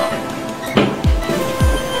everything?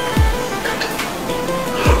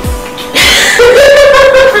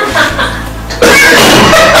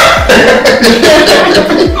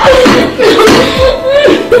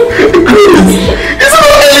 Is it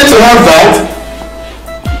okay to have that?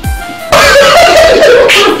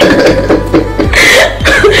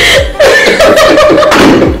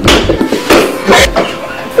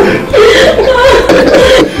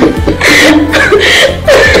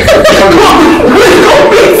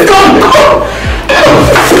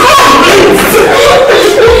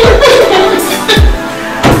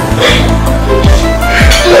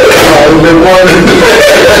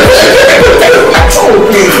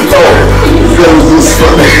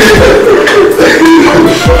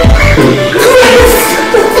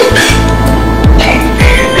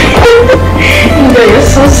 You're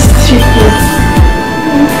so stupid.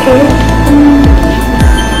 Okay.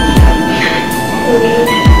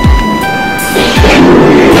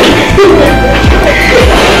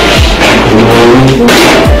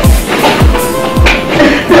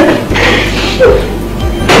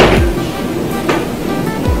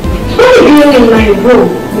 What are you doing in my room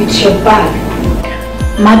with your bag?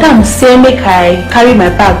 Madam say make I carry my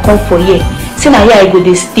bag come for here. Say na here I go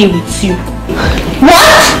dey stay with you.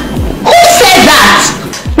 What? Who said that?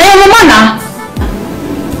 Na your mama na?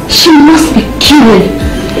 She must be kidding.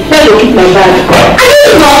 Where you keep my bag? Are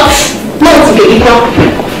you not? Not to get equal.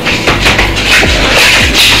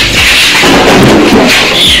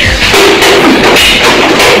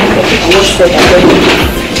 I go show you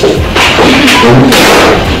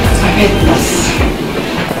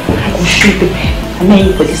people. I'm not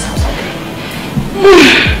here for this house.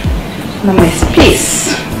 Now my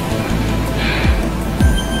space.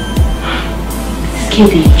 This girl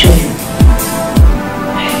dey enjoy.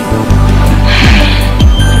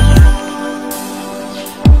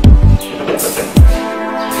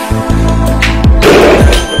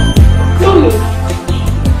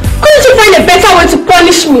 Couldn't you find a better way to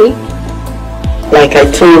punish me? Like I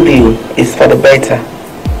told you, it's for the better.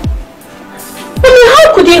 Mommy,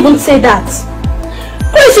 how could you even say that?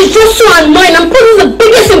 Grace is just so annoying and putting the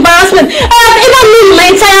biggest embarrassment I have ever known in my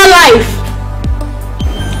entire life.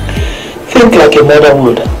 Think like a mother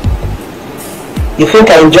would. You think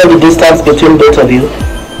I enjoy the distance between both of you?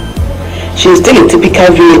 She is still a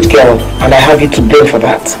typical village girl, and I have you to blame for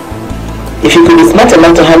that. If you could be smart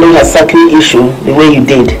enough to handle her cycling issue the way you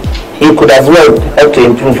did, you could as well help to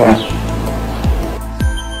improve her.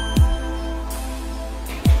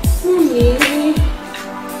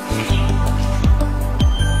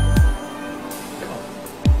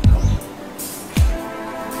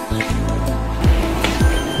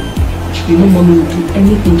 You know mommy will do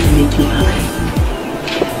anything to make you happy.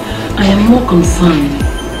 I am more concerned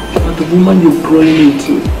about the woman you're growing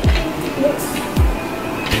into.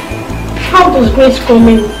 How does Grace come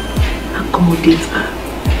in? Accommodate her.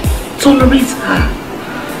 Tolerate her.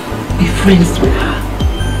 be friends with her.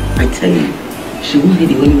 I tell you, she won't be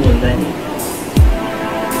the only one learning.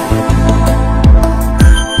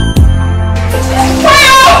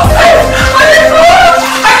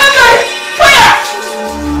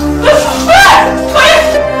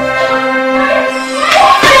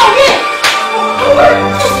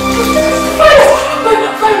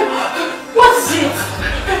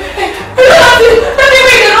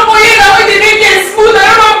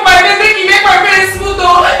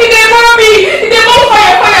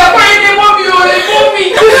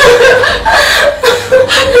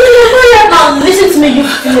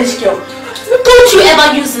 Girl. Don't you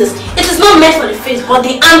ever use this. It is not meant for the face, but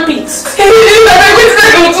the armpits.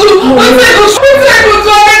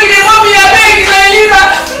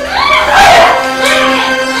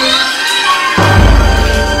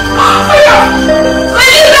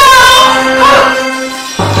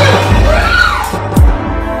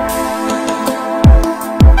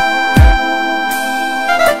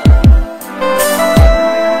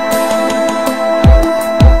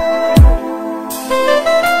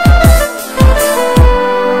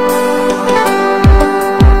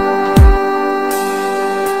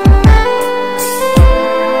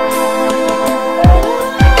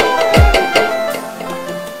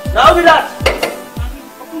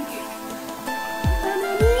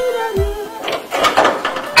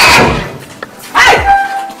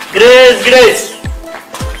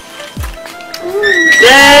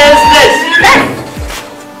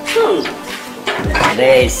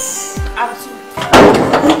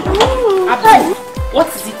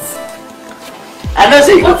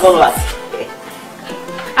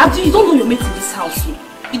 Abdul, you don't know your mate in this house.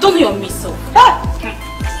 You don't know your mate, so. Are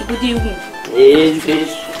you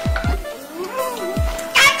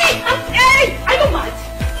mad?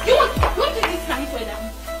 You want to this man further?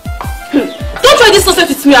 Don't try this nonsense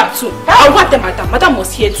with me, Abdul. I'll want them, madam. Madam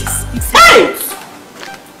must hear this. Hey!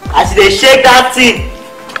 As they shake that thing,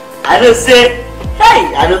 I don't say,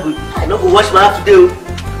 hey, I don't go wash my hands today.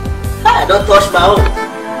 I don't touch my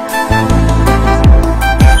own.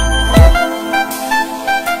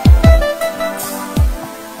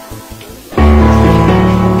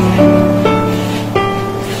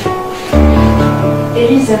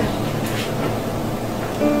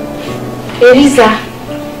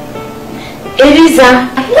 Eriza,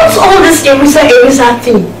 what's all this Eriza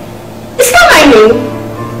thing? Is that my name?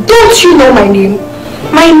 Don't you know my name?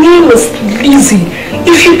 My name is Lizzie.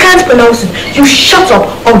 If you can't pronounce it, you shut up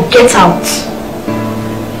or get out.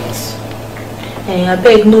 I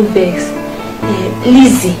beg no vex.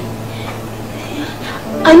 Lizzie,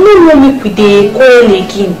 I don't want to make we dey quarrel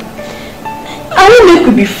again. I don't make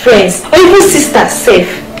we be friends or even sisters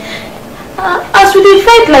safe. As we dey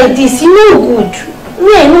fight like this, you know good.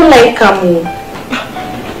 Me, I don't like Kamu.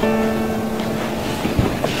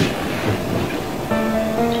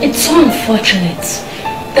 It's so unfortunate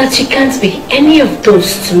that you can't be any of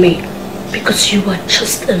those to me because you are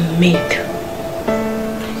just a maid.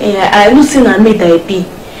 Yeah, I know seen a maid I be.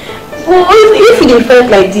 Well, if you dey fight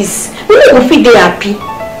like this, we will feel they happy.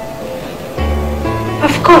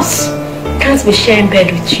 Of course, can't be sharing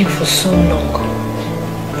bed with you for so long.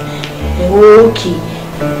 Okay.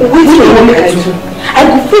 Wait till you make I do. I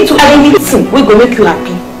go fit to anything we go make you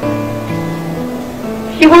happy.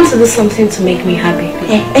 You want to do something to make me happy?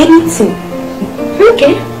 Anything.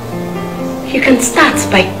 Okay. You can start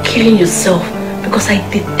by killing yourself because I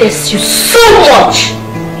detest you so much.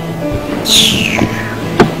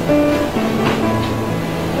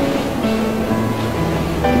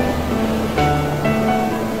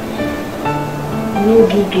 No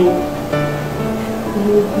good though.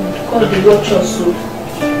 No good. Because they watch us so.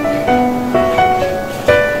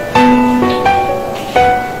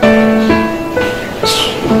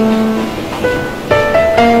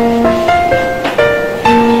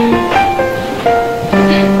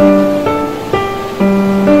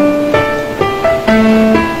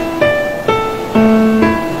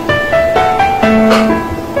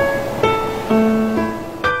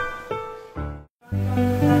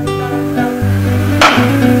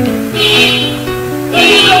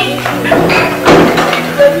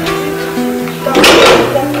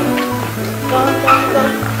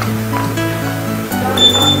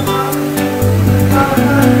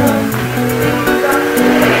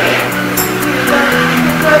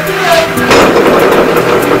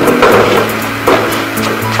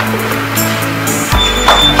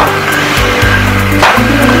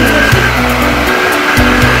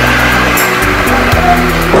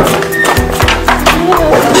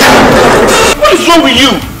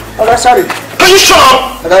 Sorry. Can you shut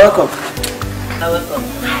up? Welcome. Welcome.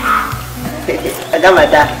 I got my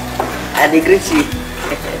dad. And they greet you.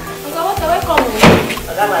 welcome.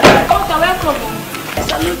 Welcome.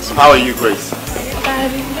 How are you, Grace?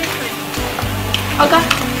 Okay.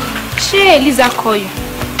 She Lisa call you.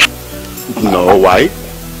 No, why?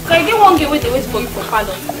 Okay, get one wait for you for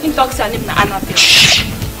pardon. In talks her name na Annabelle.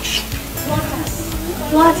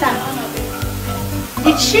 Water.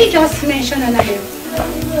 Did she just mention Annabelle?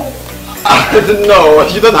 No,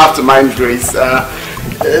 you don't have to mind Grace.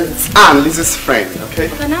 It's Anne, Lisa's friend, okay?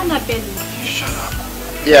 An Annabelle. Shut up.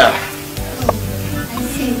 Yeah. I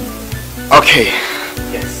see. Okay.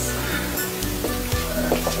 Yes.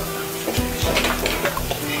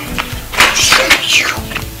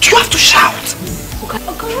 Do you have to shout? Okay,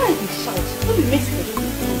 why did you shout? Don't be messing with me.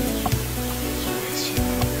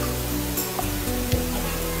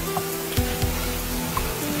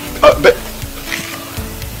 But...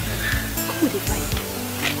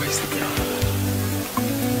 Where's the girl?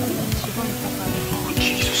 Oh,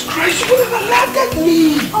 Jesus Christ, you would have laughed at me!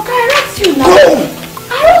 Okay, I wrote you now. Go!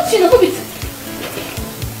 I wrote you now, don't be...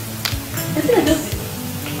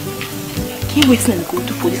 Can't wait till I go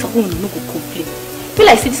to police. I won't no go complain. Feel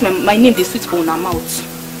like say this my name they sweet for our mouth.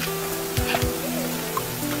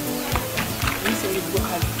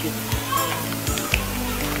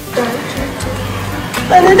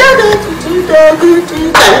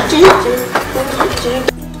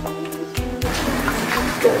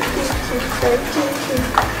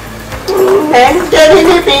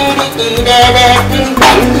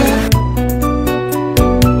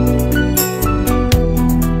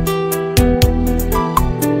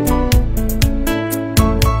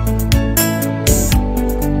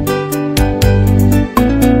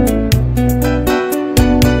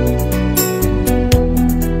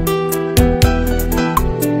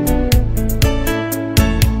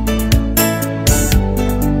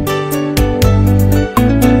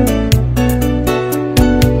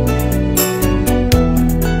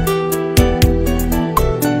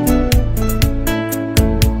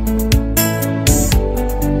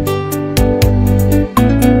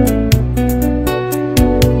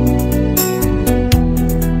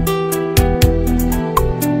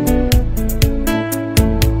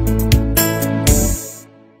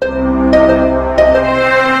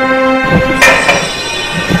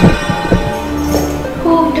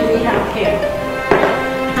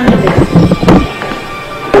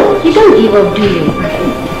 Of doing.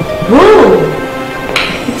 Whoa!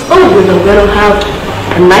 It's over. I'm gonna have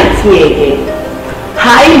a nightmare again.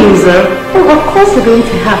 Hi, loser. Oh, of course we're going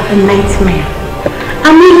to have a nightmare.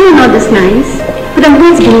 I mean, you're not this nice, but I'm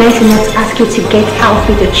going to be nice enough to ask you to get out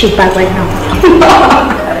with your cheap bag right now.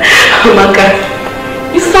 Oh my God,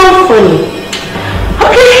 you sound funny.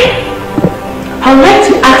 Okay, I'd like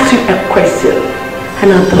to ask you a question,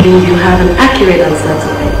 and I believe you have an accurate answer to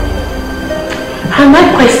it. And my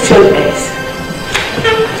question is,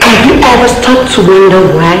 have you ever stopped to wonder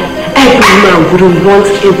why every man wouldn't want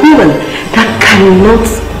a woman that cannot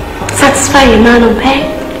satisfy a man on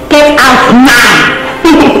bed? Get out now!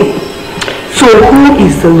 So who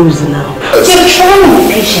is the loser now? You're trying to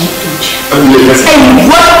be patient, Peach. And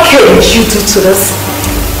what can you do to this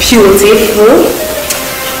beautiful,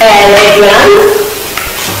 elegant,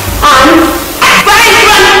 and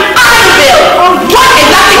vibrant Annabelle? What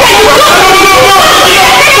exactly can you do?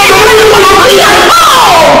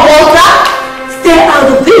 Oh, Walter, stay out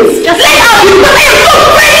of this. Just stay out of this.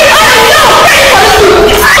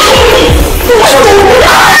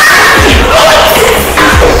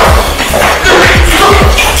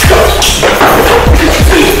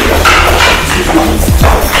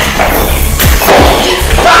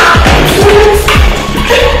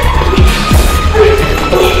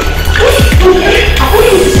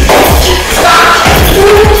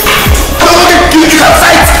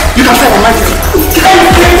 You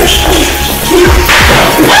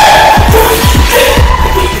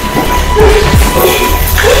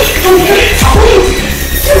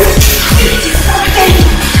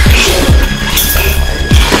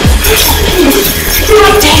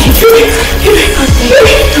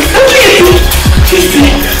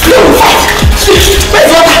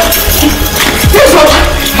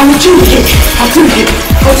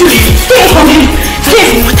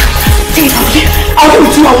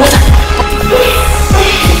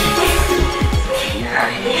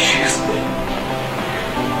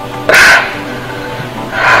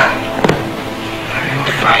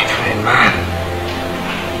can fight on my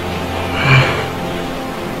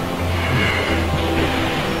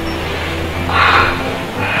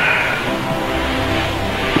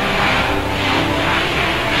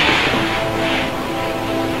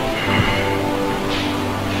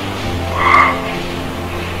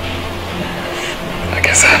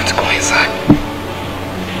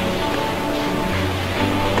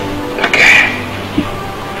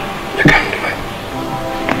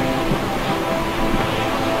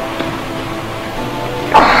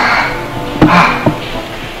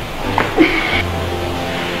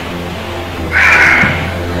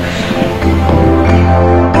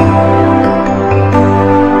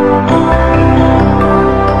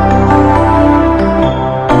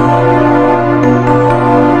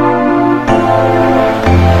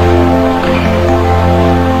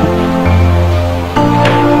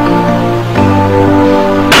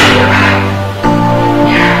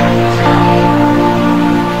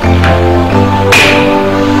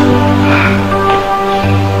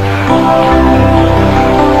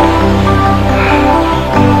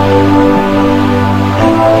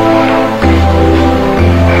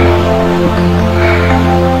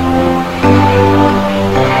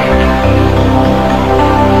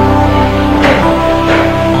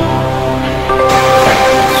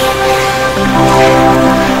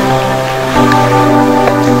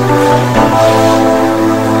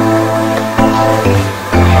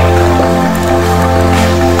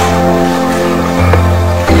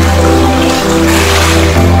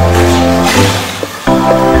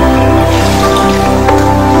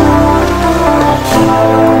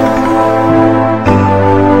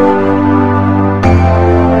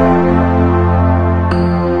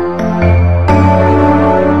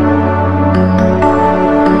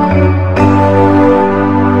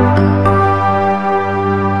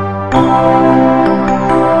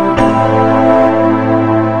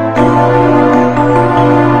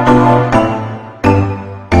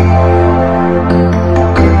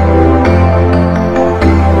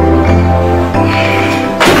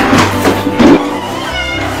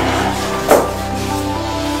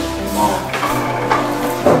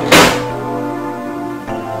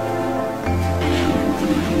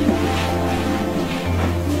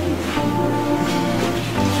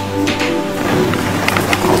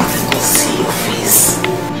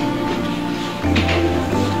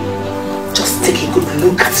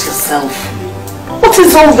What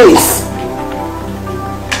is all this?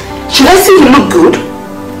 Should I see you look good?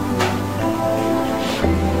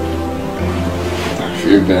 I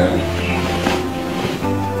feel bad.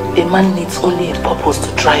 A man needs only a purpose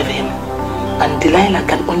to drive him. And Delilah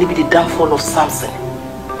can only be the downfall of Samson.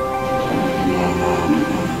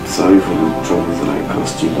 Sorry for the troubles that I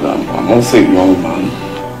caused you, but I'm also a young man.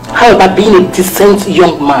 How about being a decent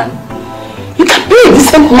young man? You can be a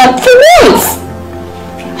decent man for once.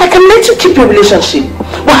 I can let you keep your relationship.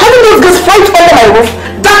 But having those girls fight under my roof,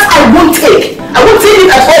 that I won't take. I won't take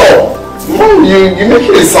it at all. Mom, you make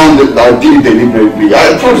it sound that I did it deliberately.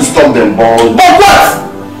 I tried to stop them, but... But what?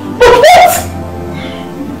 But what?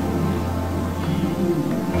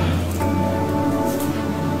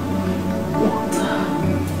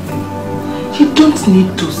 You don't need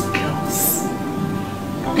those girls.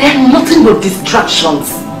 They are nothing but distractions.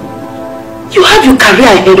 You have your career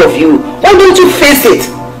ahead of you. Why don't you face it?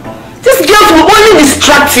 These girls will only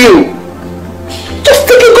distract you. Just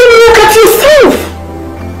take a good look at yourself.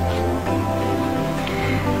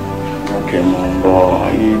 Okay, Mom, but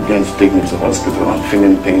are you going to take me to hospital? I'm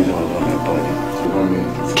feeling pains all over my body.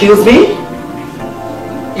 Excuse me?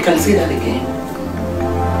 You can say that again.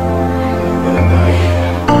 I'm gonna die.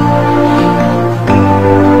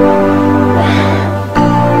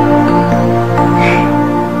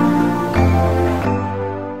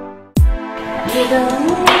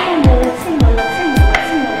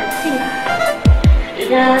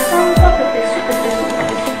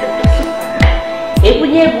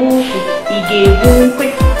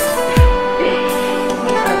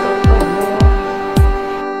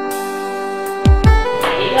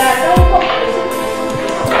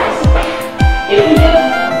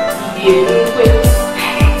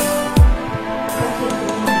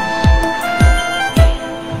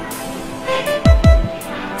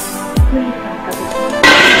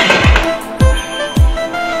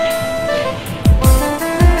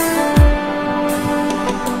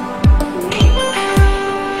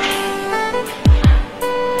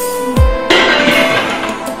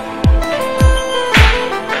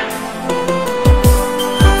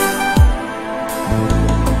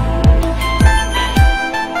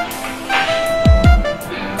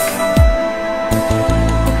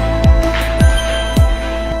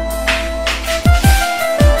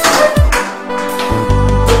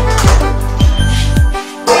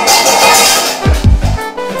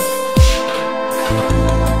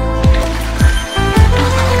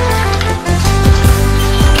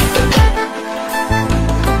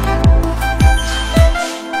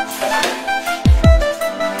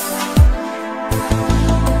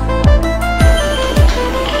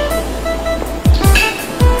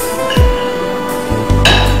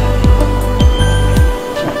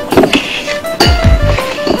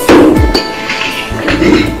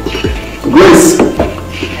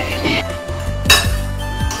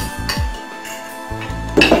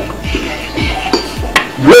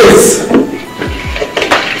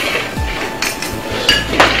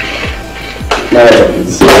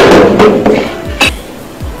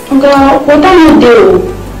 What are you doing?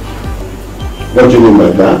 What do you mean by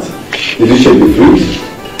that? Did you check the fridge?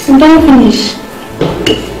 Don't finish.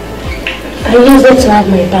 I used it to have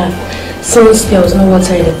my bath since there was no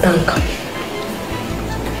water in the tank.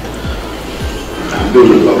 Those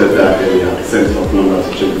reported that earlier sent off number to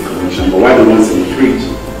check the connection, but why the ones in the fridge?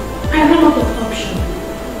 I ran out of option.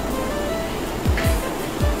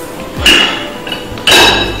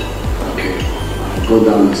 Okay, go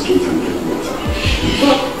down the street and get water.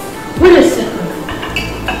 But wait a second.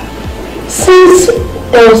 Since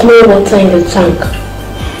there was no water in the tank,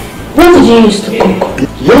 what did you use to cook?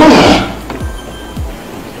 Yeah!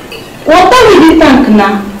 Water in the tank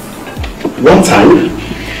now. One time?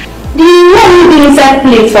 The one you did inside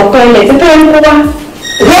plate for toilet.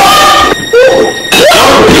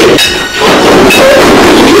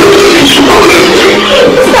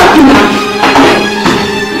 Stop now.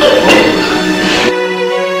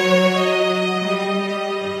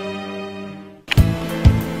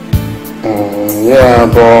 Yeah,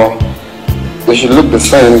 but they should look the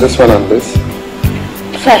same, this one and this.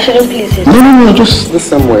 So I shouldn't please it? No, just the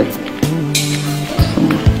same way.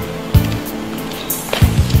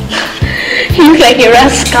 You look like a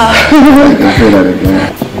rascal. I can say that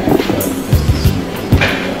again.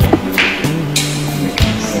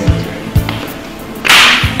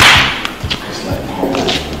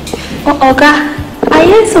 Oga, I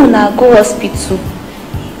hear some now go hospital.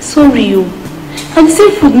 Sorry you. And the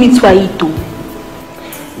same food meat for eat too.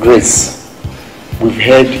 Grace, we've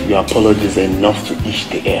heard your apologies enough to ease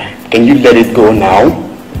the air. Can you let it go now?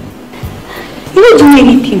 You don't do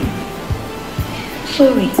anything.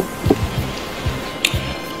 Sorry.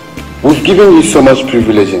 We've given you so much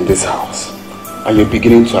privilege in this house, and you're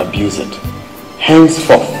beginning to abuse it.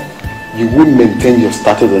 Henceforth, you will maintain your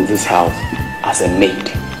status in this house as a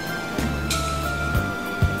maid.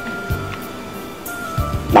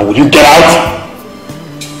 Now will you get out?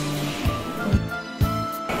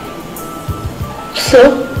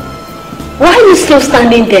 So, why are you still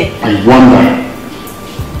standing there? I wonder.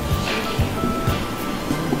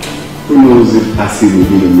 Who knows if acid will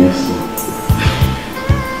be the next one?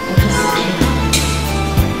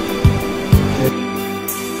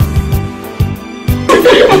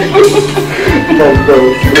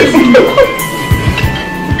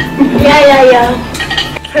 Yeah.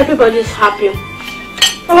 Everybody's happy.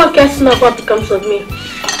 No one cares to know what becomes of me.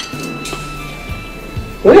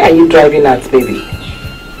 Where are you driving at, baby?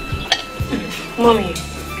 Mommy,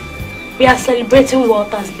 we are celebrating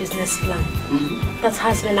Walter's business plan that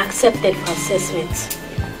has been accepted for assessment.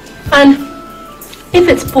 And if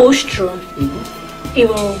it's pushed through, he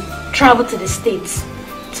will travel to the States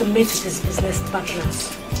to meet with his business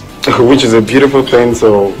partners. Which is a beautiful thing,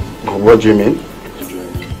 so what do you mean?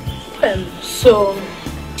 So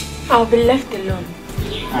I'll be left alone.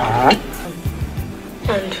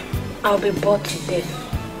 And I'll be bored to death.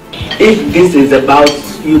 If this is about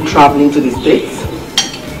you traveling to the States,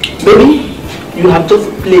 baby, you have just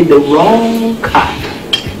played the wrong card.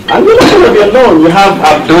 And you're not going to be alone. You have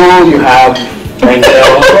Abdul, you have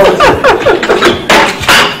Angel.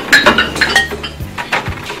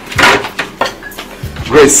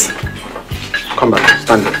 Grace, come back,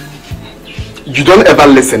 stand there. You don't ever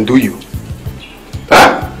listen, do you?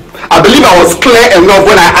 Huh? I believe I was clear enough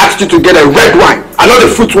when I asked you to get a red wine and not a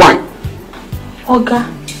fruit wine. Oga,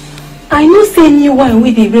 I know say new wine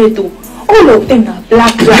with the red though. All of them are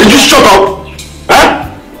black. Can you shut up? Huh?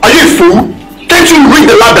 Are you a fool? Can't you read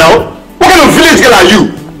the label? What kind of village girl are you?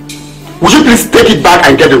 Would you please take it back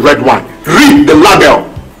and get the red wine? Read the label.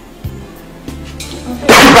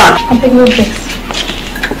 Take it back. I'm taking this.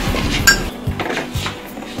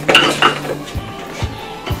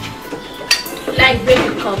 Like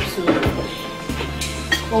baby cups.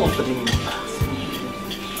 Oh, for the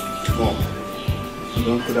Mom, you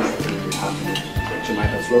don't put us through the hospital, but you might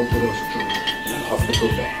as well put us through a hospital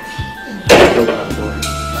bed. Don't worry,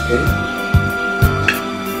 okay?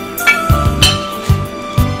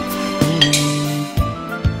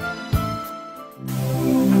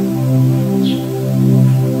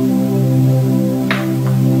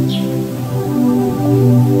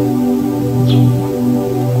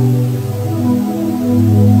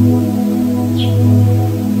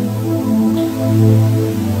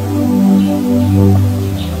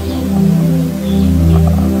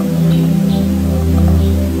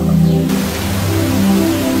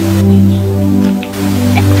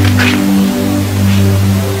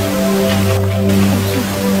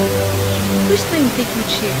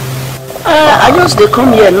 They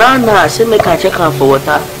come here now. I say make I check out for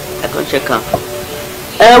water. I can check out.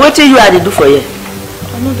 What do you had to do for you?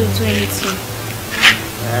 I'm not doing anything.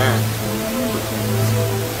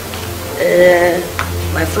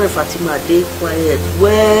 My friend Fatima, they quiet.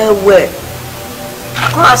 Where? I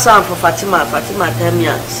can't ask her for Fatima. Fatima tell me,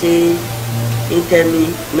 say, he tell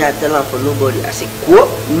me I tell her for nobody. I say, what?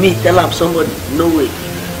 Me tell her somebody? No way. I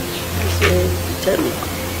say, tell me.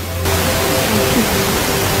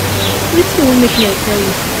 What do you want make me tell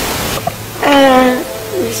you?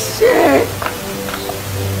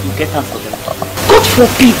 Get her for them. God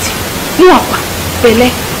forbid. No,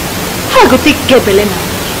 Bele. How I go take get Bele now?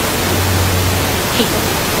 Hey,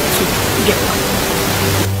 get one.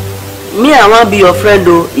 Me, I want to be your friend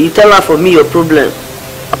though. You tell her for me your problem.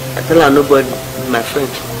 I tell her nobody. My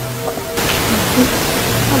friend. I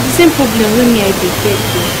have the same problem when me I be get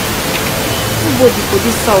though. Nobody for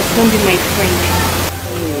this house won't be my friend.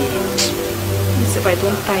 If I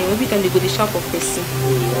don't time, every time they go, they shout for person.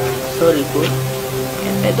 Sorry, bro.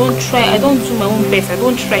 I don't try, I don't do my own best. I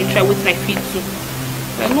don't try what my feet do.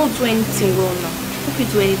 I don't do anything wrong now. Hope you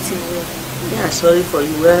do anything wrong. Yeah, sorry for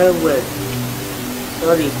you. Well.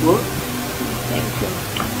 Sorry, bro. Thank you.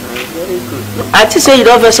 Very good. I just say you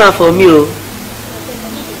don't vex her for me, oh.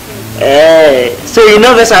 So you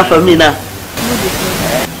don't vex her for me now?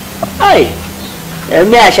 Hi.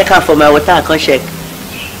 Me, I check her for my water. I can't check.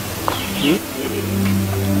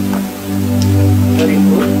 Very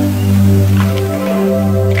good.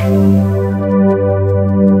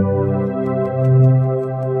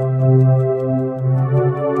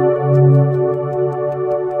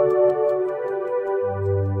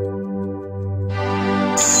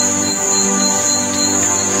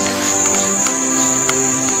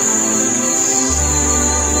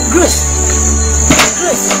 Grace.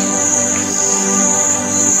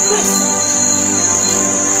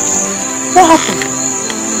 happened?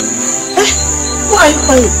 Why are you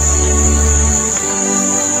crying?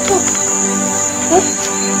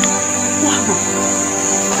 What happened?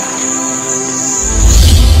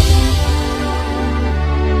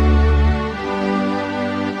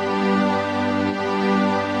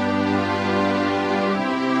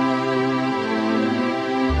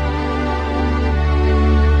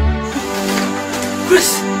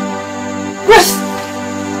 Grace! Grace!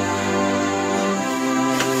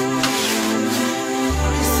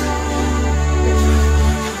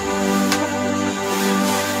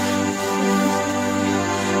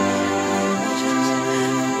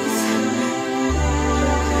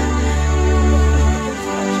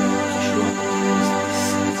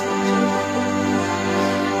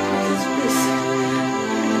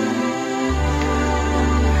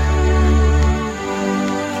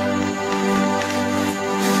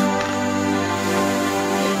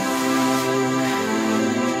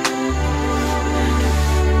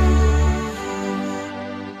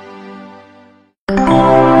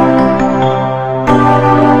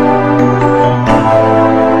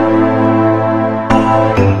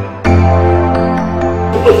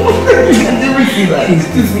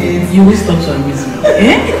 You will stop to amuse me.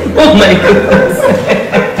 Eh? Oh my goodness.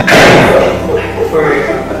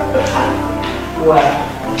 Wow.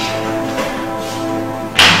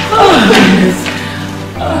 Oh goodness.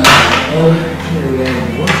 Here we are.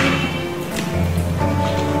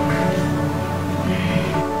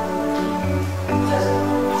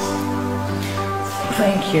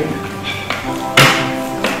 Thank you.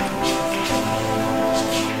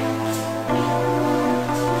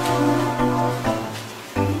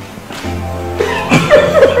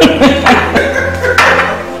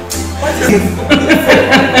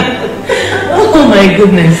 Oh my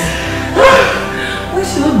goodness. Well,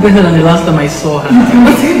 she looked better than the last time I saw her.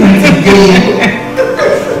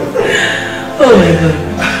 Oh my god.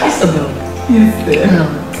 Isabel. Yes, sir.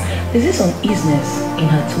 There's this uneasiness in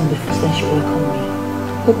her tone the first time she welcomed me.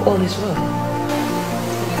 Hope all is well.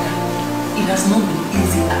 It has not been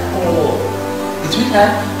easy at all. Between her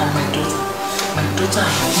and my daughter. My daughter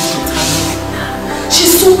has been with her.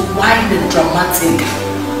 She's so wild and dramatic.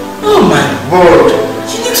 Oh my word!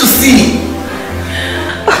 You need to see!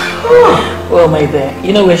 Well, my dear,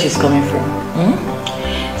 you know where she's coming from. Hmm?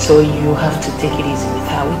 So you have to take it easy with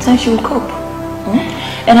her. With time she will cope. Hmm?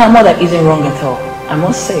 And her mother isn't wrong at all, I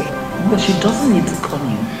must say. But she doesn't need to come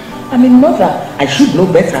in. I'm a mother. I should know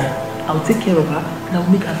better. I'll take care of her and I'll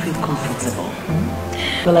make her feel comfortable.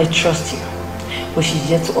 Hmm? Well, I trust you. But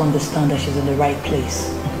she's yet to understand that she's in the right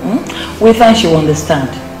place. Hmm? With time she will understand.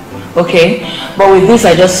 Okay? But with this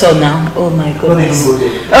I just saw now, oh my goodness. Oh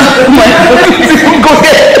my goodness. Go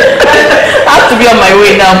there. I have to be on my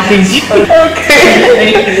way now, please.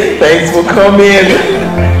 Okay. Thanks for coming.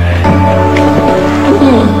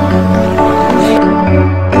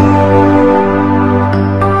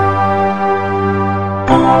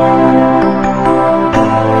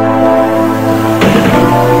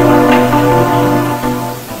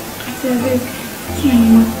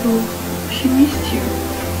 She missed you.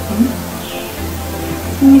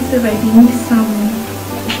 She missed her baby, miss someone.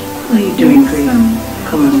 What are you doing, Grace?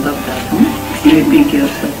 Come on, stop that. You're a big girl,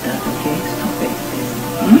 stop that, okay? Stop it.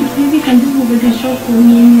 Maybe you can just go to the shop for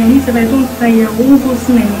me. And if I don't say I won't go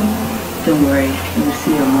see my mom. Don't worry, you will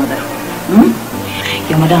see your mother.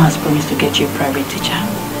 Your mother has promised to get you a private teacher.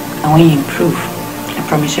 And when you improve, I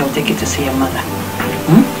promise you I'll take you to see your mother.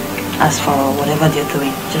 As for whatever they're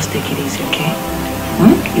doing, just take it easy, okay?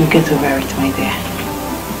 You'll get over it, my dear.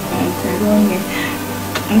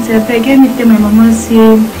 I said, if I get me to my mama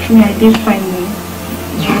say, I did find me.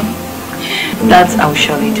 That I'll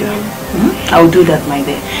surely do. I'll do that, my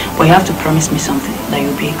dear. But you have to promise me something, that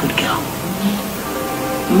you'll be a good girl.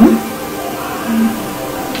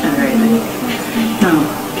 Alright then. Now,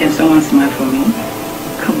 can someone smile for me?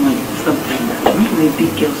 Come on, stop doing that. You're a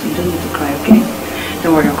big girl, so you don't need to cry, okay?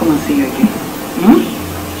 Don't worry, I'll come and see you again.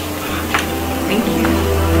 Thank you.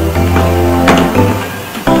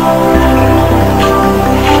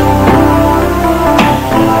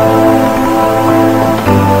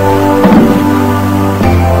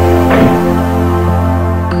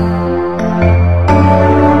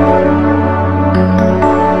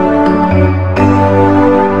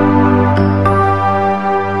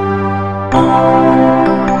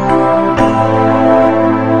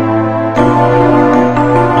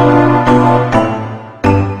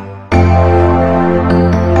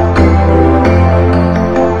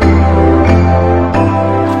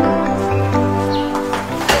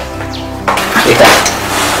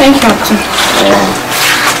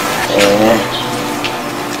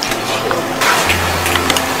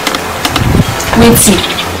 waiting.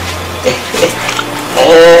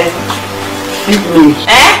 Feed me.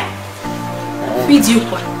 Feed you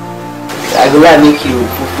what? I go make you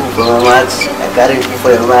poo for my mouth. I carry poo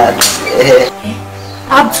for your mouth.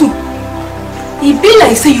 Abdu, it be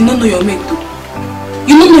like say you don't know your mate too.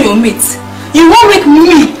 You don't know your mate. You won't make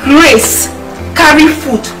me, Grace, carry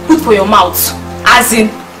food, put for your mouth. As in.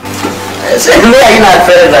 So me are you not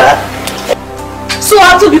friends? So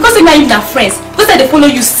Abdu, because I'm not even our friends, because they follow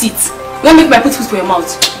you sit, you won't make me put food for your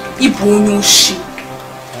mouth. Ibonyoshi.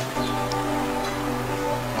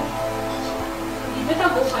 You better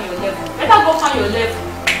go find your level. Better go find your level.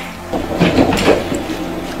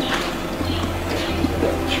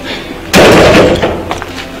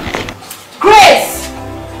 Grace!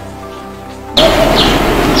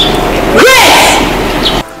 Grace!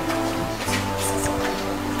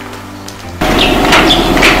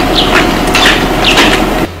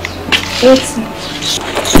 Wait.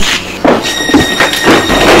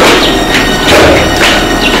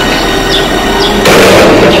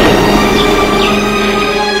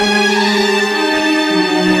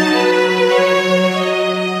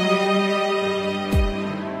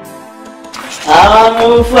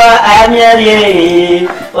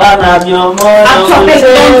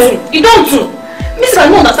 You don't do. Miss, I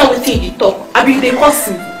don't understand what you talk. I be the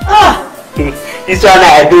cousin. This one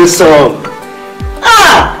I do so.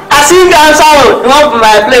 I see the answer. Not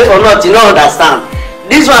my place or not, you don't understand.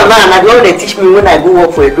 This one man, I don't they teach me when I go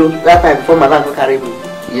work for a do. That time before my man go carry me.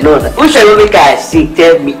 You know that. Who shall make I see?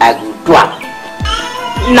 Tell me I go do it.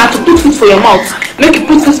 Now to put food for your mouth. Make you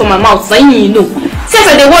put food for my mouth. So you know. Since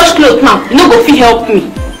I wash clothes now, you know go fit help me.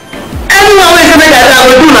 Anyone will say that I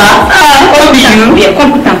will do now. What be you? Yeah,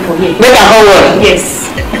 come put them for here. Make a whole wash. Yes.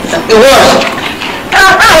 The wash.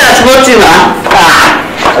 That's what you know.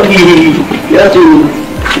 You have to.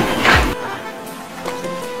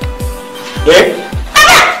 Yeah.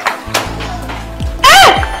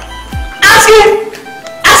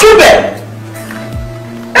 Ask him back.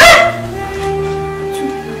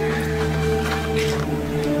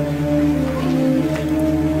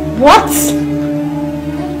 What?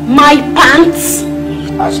 My pants?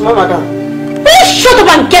 Ask my madam. Please shut up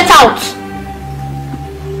and get out.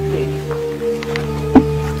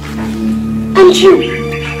 And you,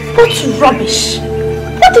 what rubbish?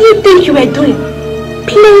 What do you think you were doing?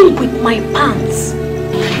 Playing with my pants?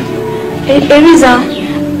 Eliza,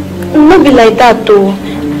 not be like that though.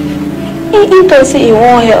 He told say he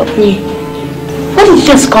won't help me. Why did you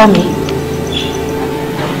just call me?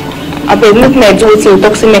 I beg, make me do what you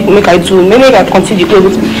talk, say make I do. Maybe I continue to play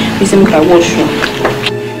with me. You say make I wash you.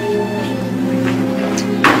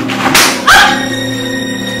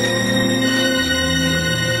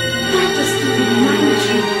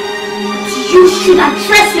 You should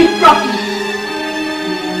address me properly.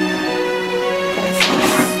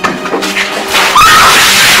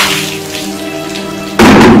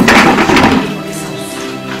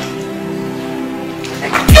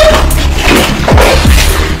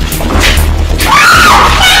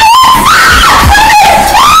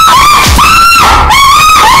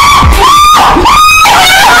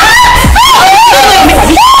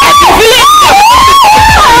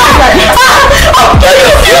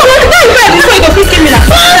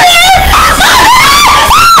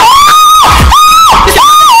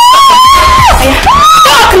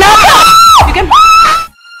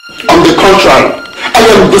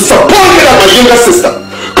 Disappointed at my younger sister.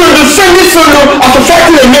 Condescending so low as to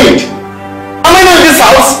frighten a maid. Am I not in this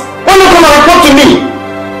house? Why not come and report to me?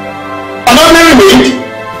 Am I married maid?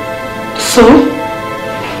 So?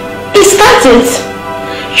 Is that it?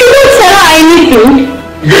 You don't tell her anything?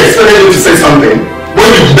 You expected me to say something when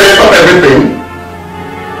you messed up everything?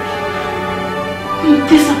 I'm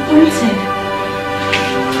disappointed.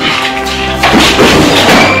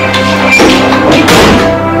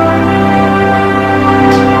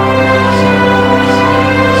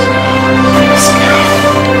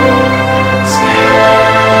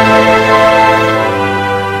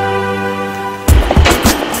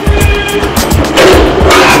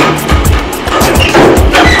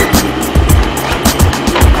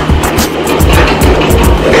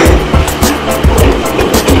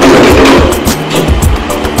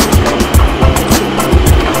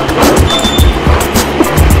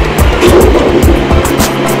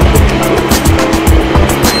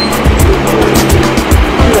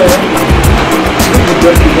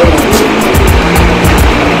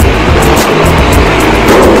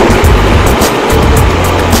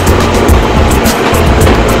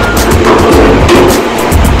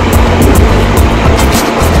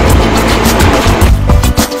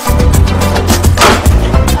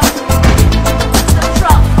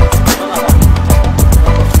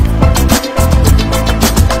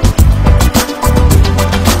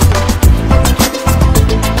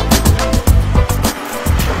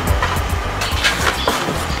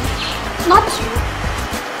 Not you.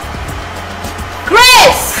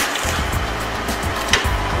 Grace!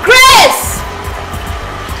 Grace!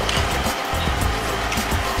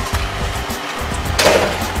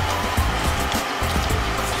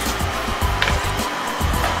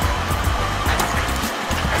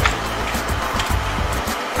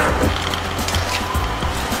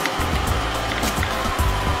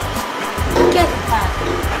 Get back.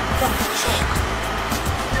 Come check.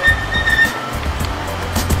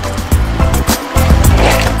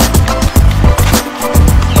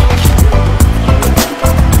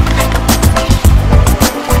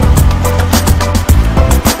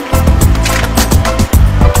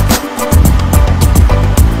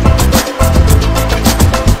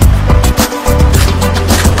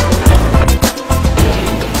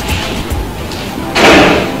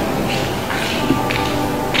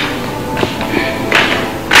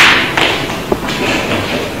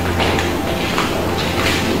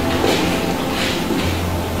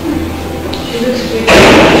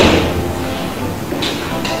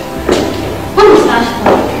 What was that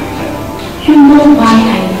for? You know why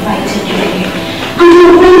I invited you here. And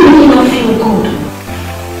you're really making me feel good.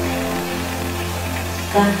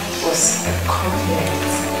 That was a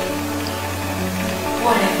compliment.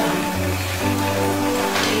 Whatever.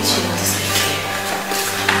 Didn't you notice I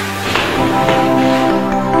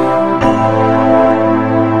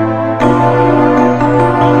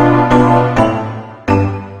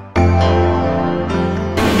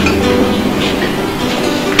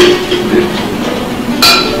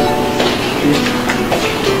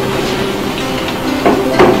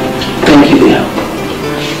Thank you, dear.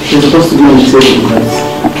 You're supposed to be on the table, guys.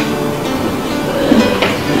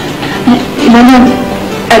 Madam,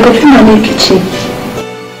 I go to my kitchen.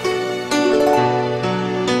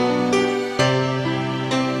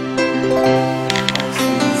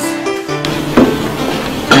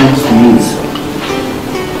 Thanks to you.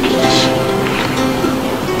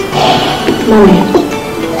 Mommy,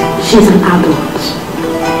 she's an adult.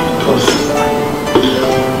 Of course.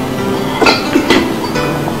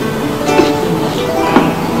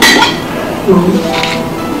 Mom,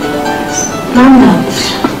 now that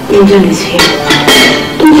Angel is here,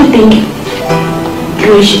 don't you think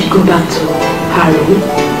Grace should go back to her room?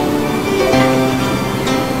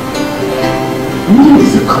 Angel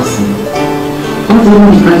is a cousin. What do you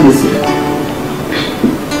want privacy?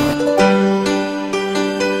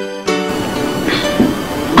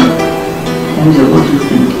 Angel, what do you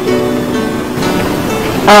think?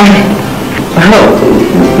 Well,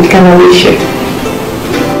 we can always share.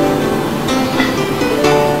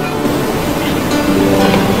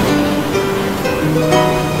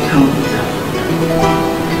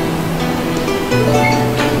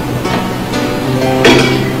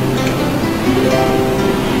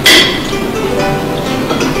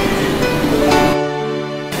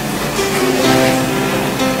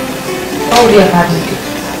 All we have had with you.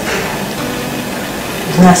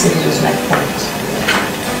 Dina said it was my fault.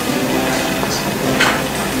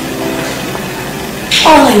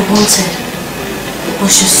 All I wanted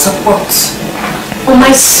was your support. But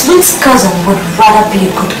my sweet cousin would rather be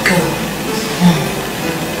a good girl.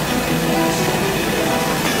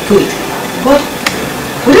 Good. But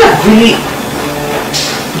would it have really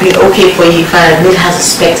been okay for you if I had made her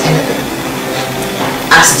suspect anything?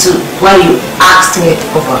 As to why you asked me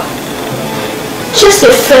over? Just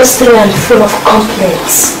your first thing and full of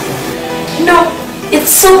complaints. You know,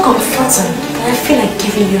 it's so comforting that I feel like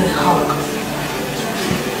giving you a hug.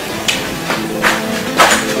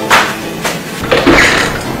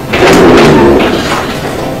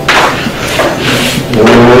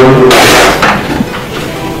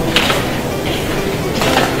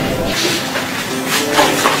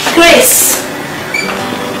 Grace,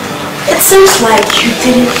 it seems like you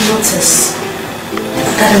didn't notice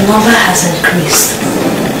that the number has increased.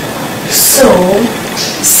 So,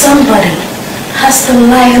 somebody has to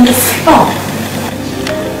lie on the floor.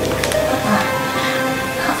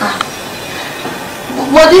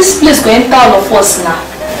 But this place going down of us now.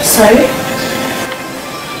 Sorry?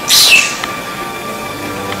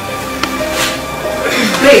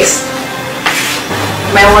 Grace,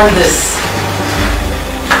 may I want this?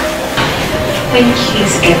 Thank you.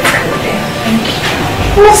 Please get there. Thank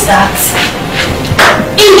you. What's that?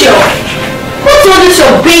 Angel! What's all this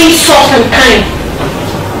you're being soft and kind?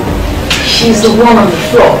 She's the one on the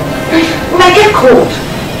floor. When I get cold.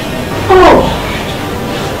 Oh.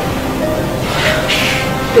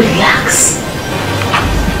 Relax.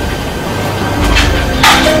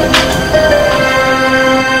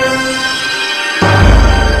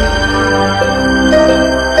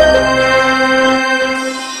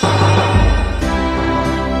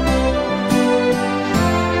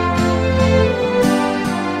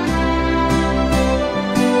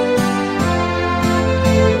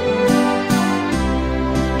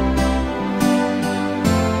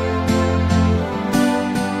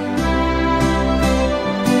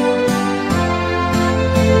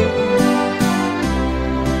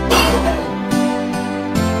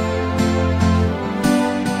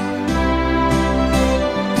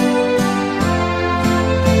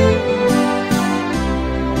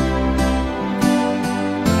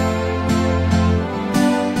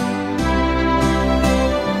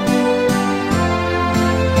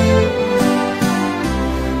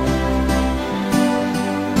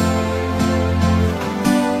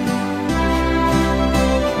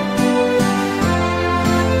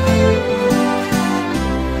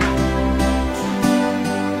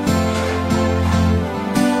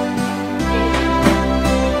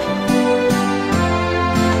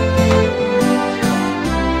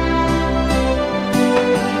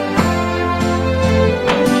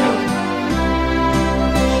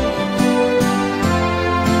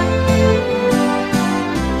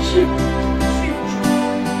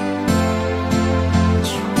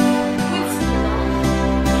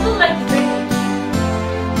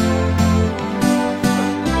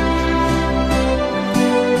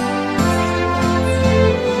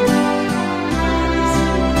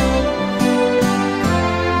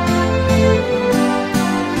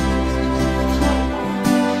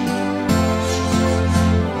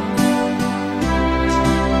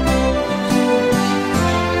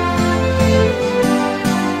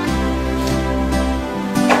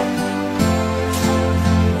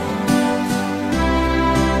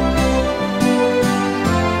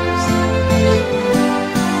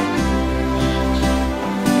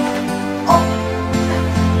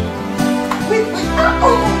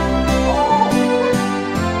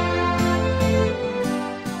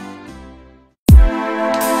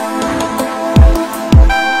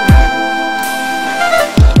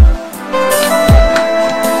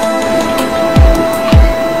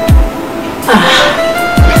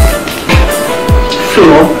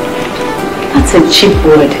 It's a cheap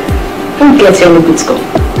word. Don't get your boots go.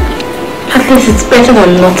 At least it's better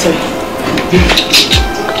than nothing.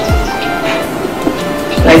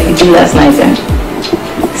 Like you did last night, eh?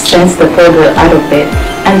 Sense the poor girl out of bed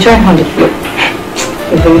and join on the floor.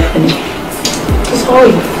 You're very funny. It's all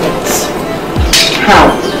your fault. How?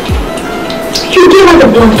 You gave her the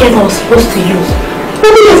blanket I was supposed to use.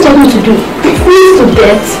 What did you expect me to do? Freeze to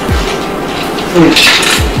death.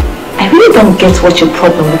 I really don't get what your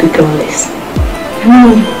problem with the girl is. I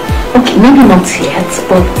mean, okay, maybe not yet,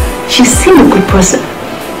 but she seemed a good person.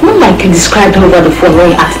 Not like you described her over the phone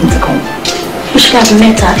when you asked me to come. You should have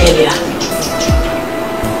met her earlier.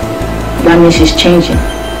 That means she's changing.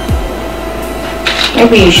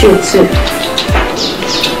 Maybe you should too.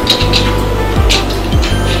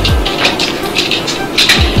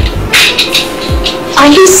 Are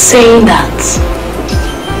you saying that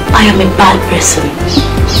I am a bad person?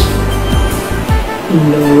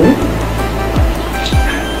 No.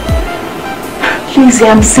 Lizzie,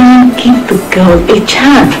 I'm saying give the girl a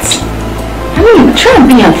chance. I mean, try and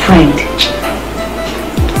be her friend.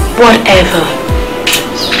 Whatever.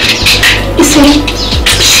 You see,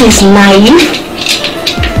 she's naive,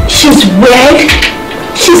 she's weird,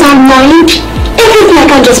 she's annoying, everything I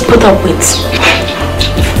can just put up with.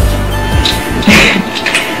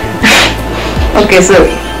 Okay, so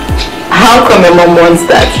how come your mom wants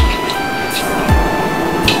that?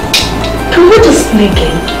 Can we just play a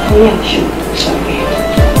game? Oh yeah, sure. Sorry.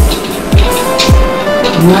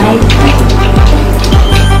 My friend.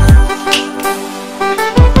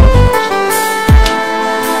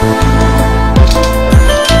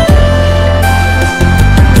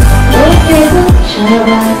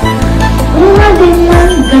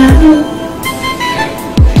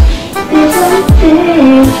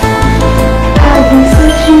 I've been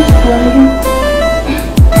searching for you.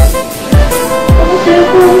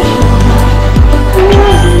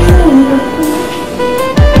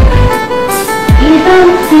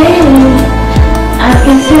 I've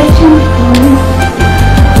been searching for you.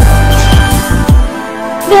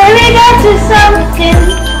 Baby, got to something.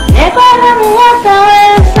 If I don't want to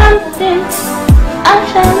wear something, I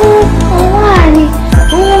shall move away.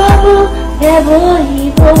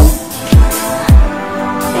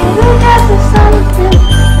 Baby, got to something.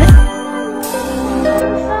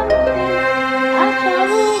 I shall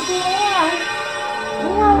move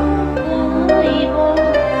away.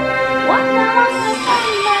 What the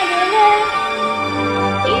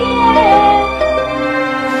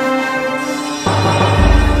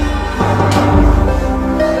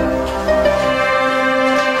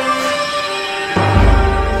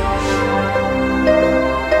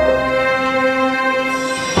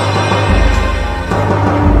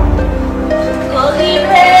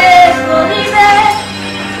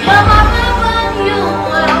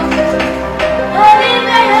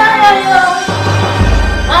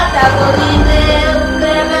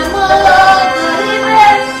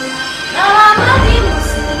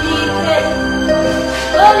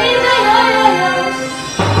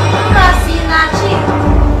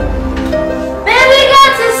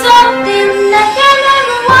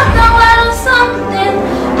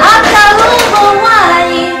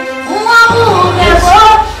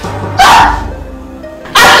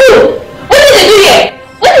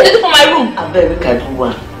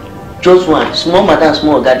just one. Small madam,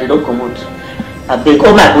 small guy, they don't come out. I beg,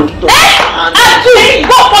 oh my God. Hey,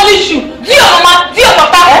 God punish you. Do your mama, do your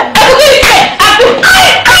papa. I will give you care.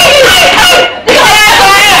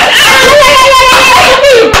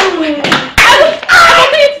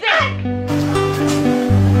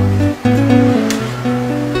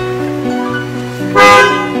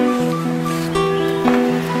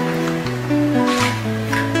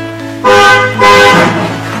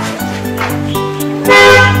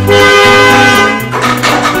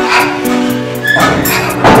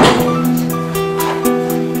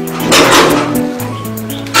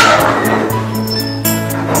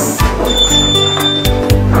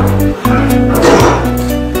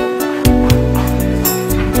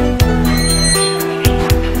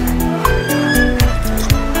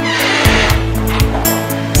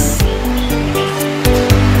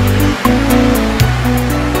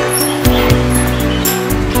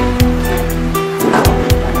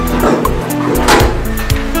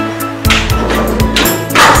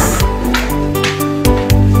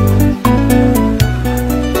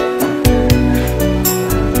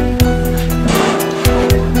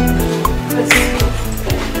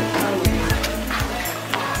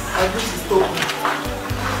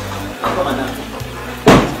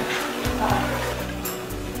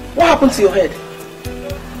 To your head,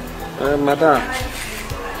 madam.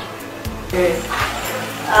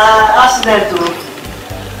 Accident too.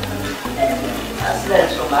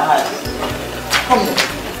 Accident from my house. Come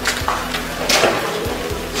on.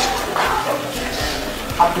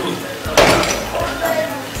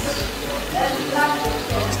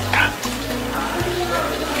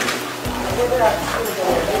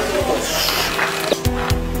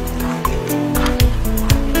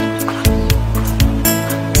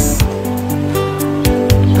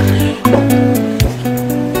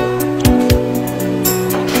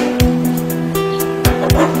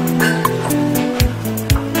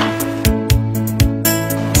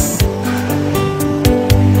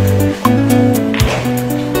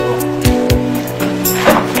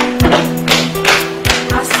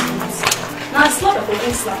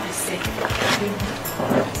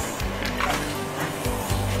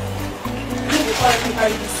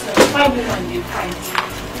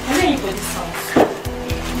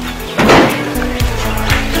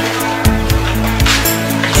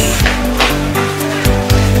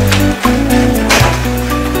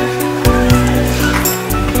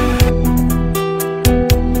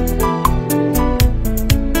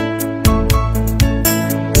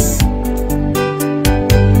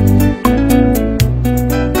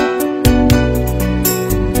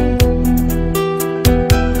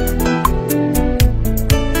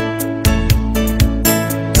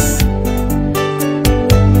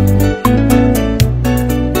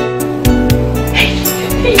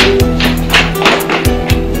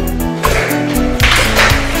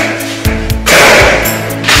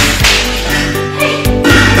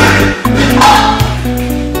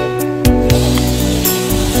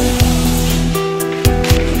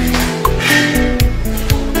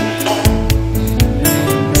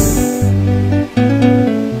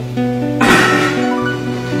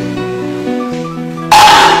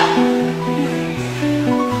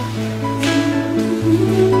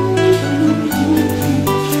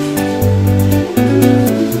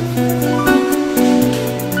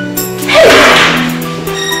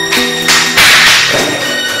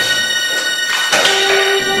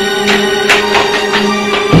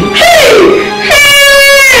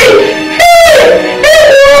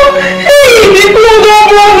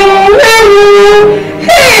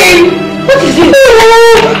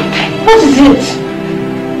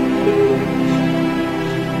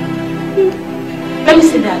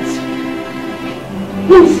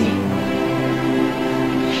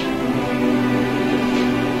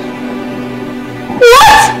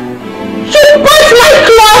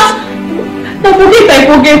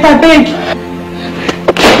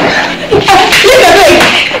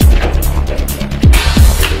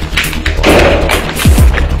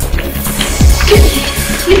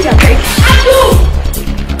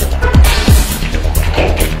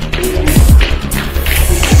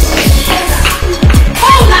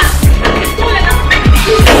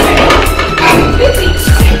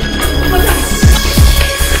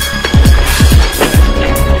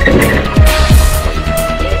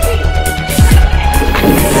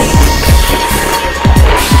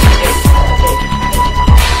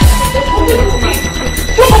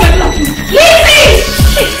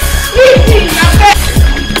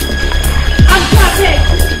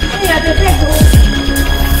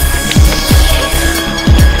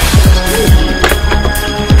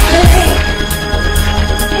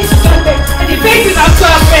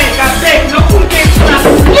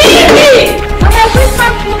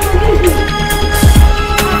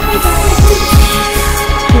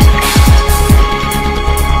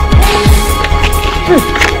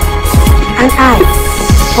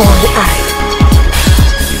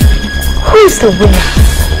 The winner.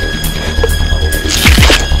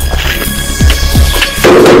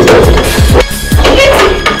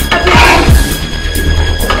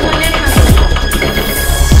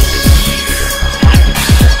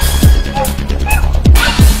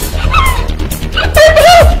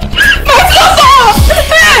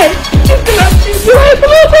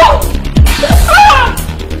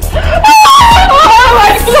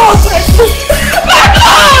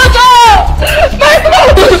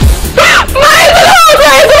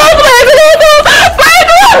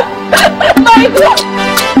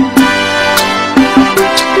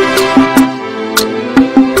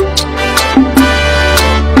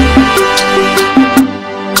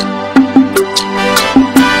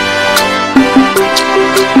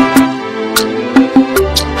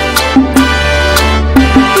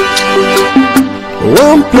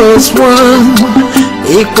 Plus 1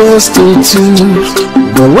 equals to 2.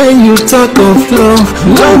 But when you talk of love,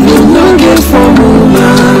 love will not get formula.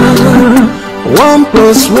 1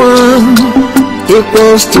 plus 1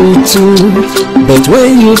 equals to 2. But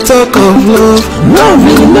when you talk of love, love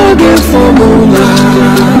is no get formula.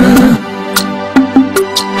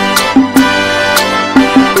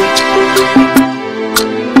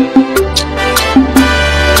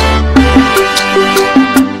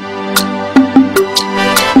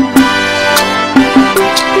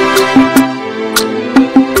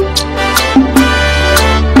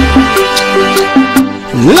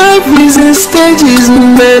 Life is in stages,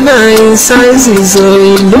 men are in sizes, so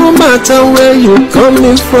no matter where you're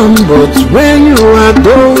coming from, but where you are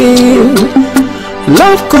going.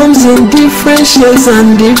 Love comes in different shades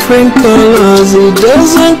and different colors, it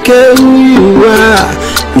doesn't care who you are.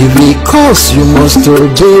 If it calls, you must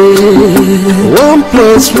obey. 1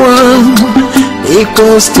 + 1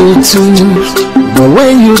 equals to 2. But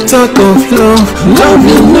when you talk of love, love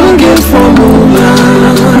is no get formula.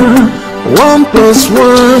 1 +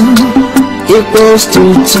 1 equals to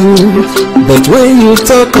 2. But when you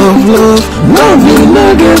talk of love, love is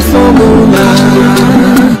no get formula.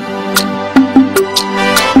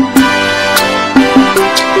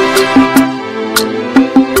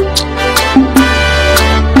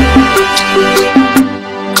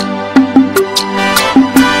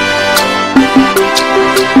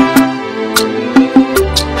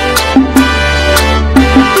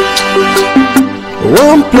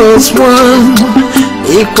 + 1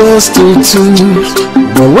 equals to 2.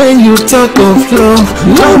 But when you talk of love,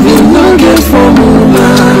 love is no get formula.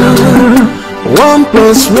 1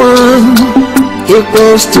 + 1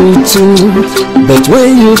 equals to 2. But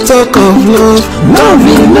when you talk of love, love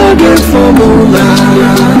is no get formula.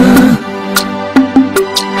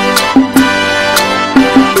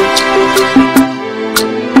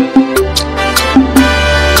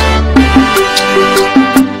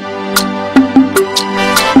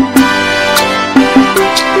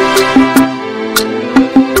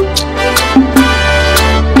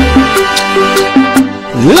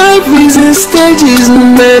 Life is in stages,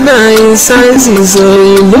 men are in sizes, so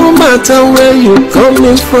no matter where you're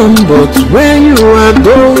coming from, but where you are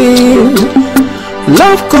going.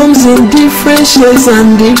 Love comes in different shades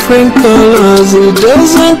and different colors, it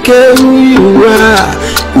doesn't care who you are.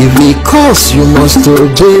 If it calls, you must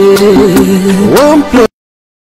obey. 1 +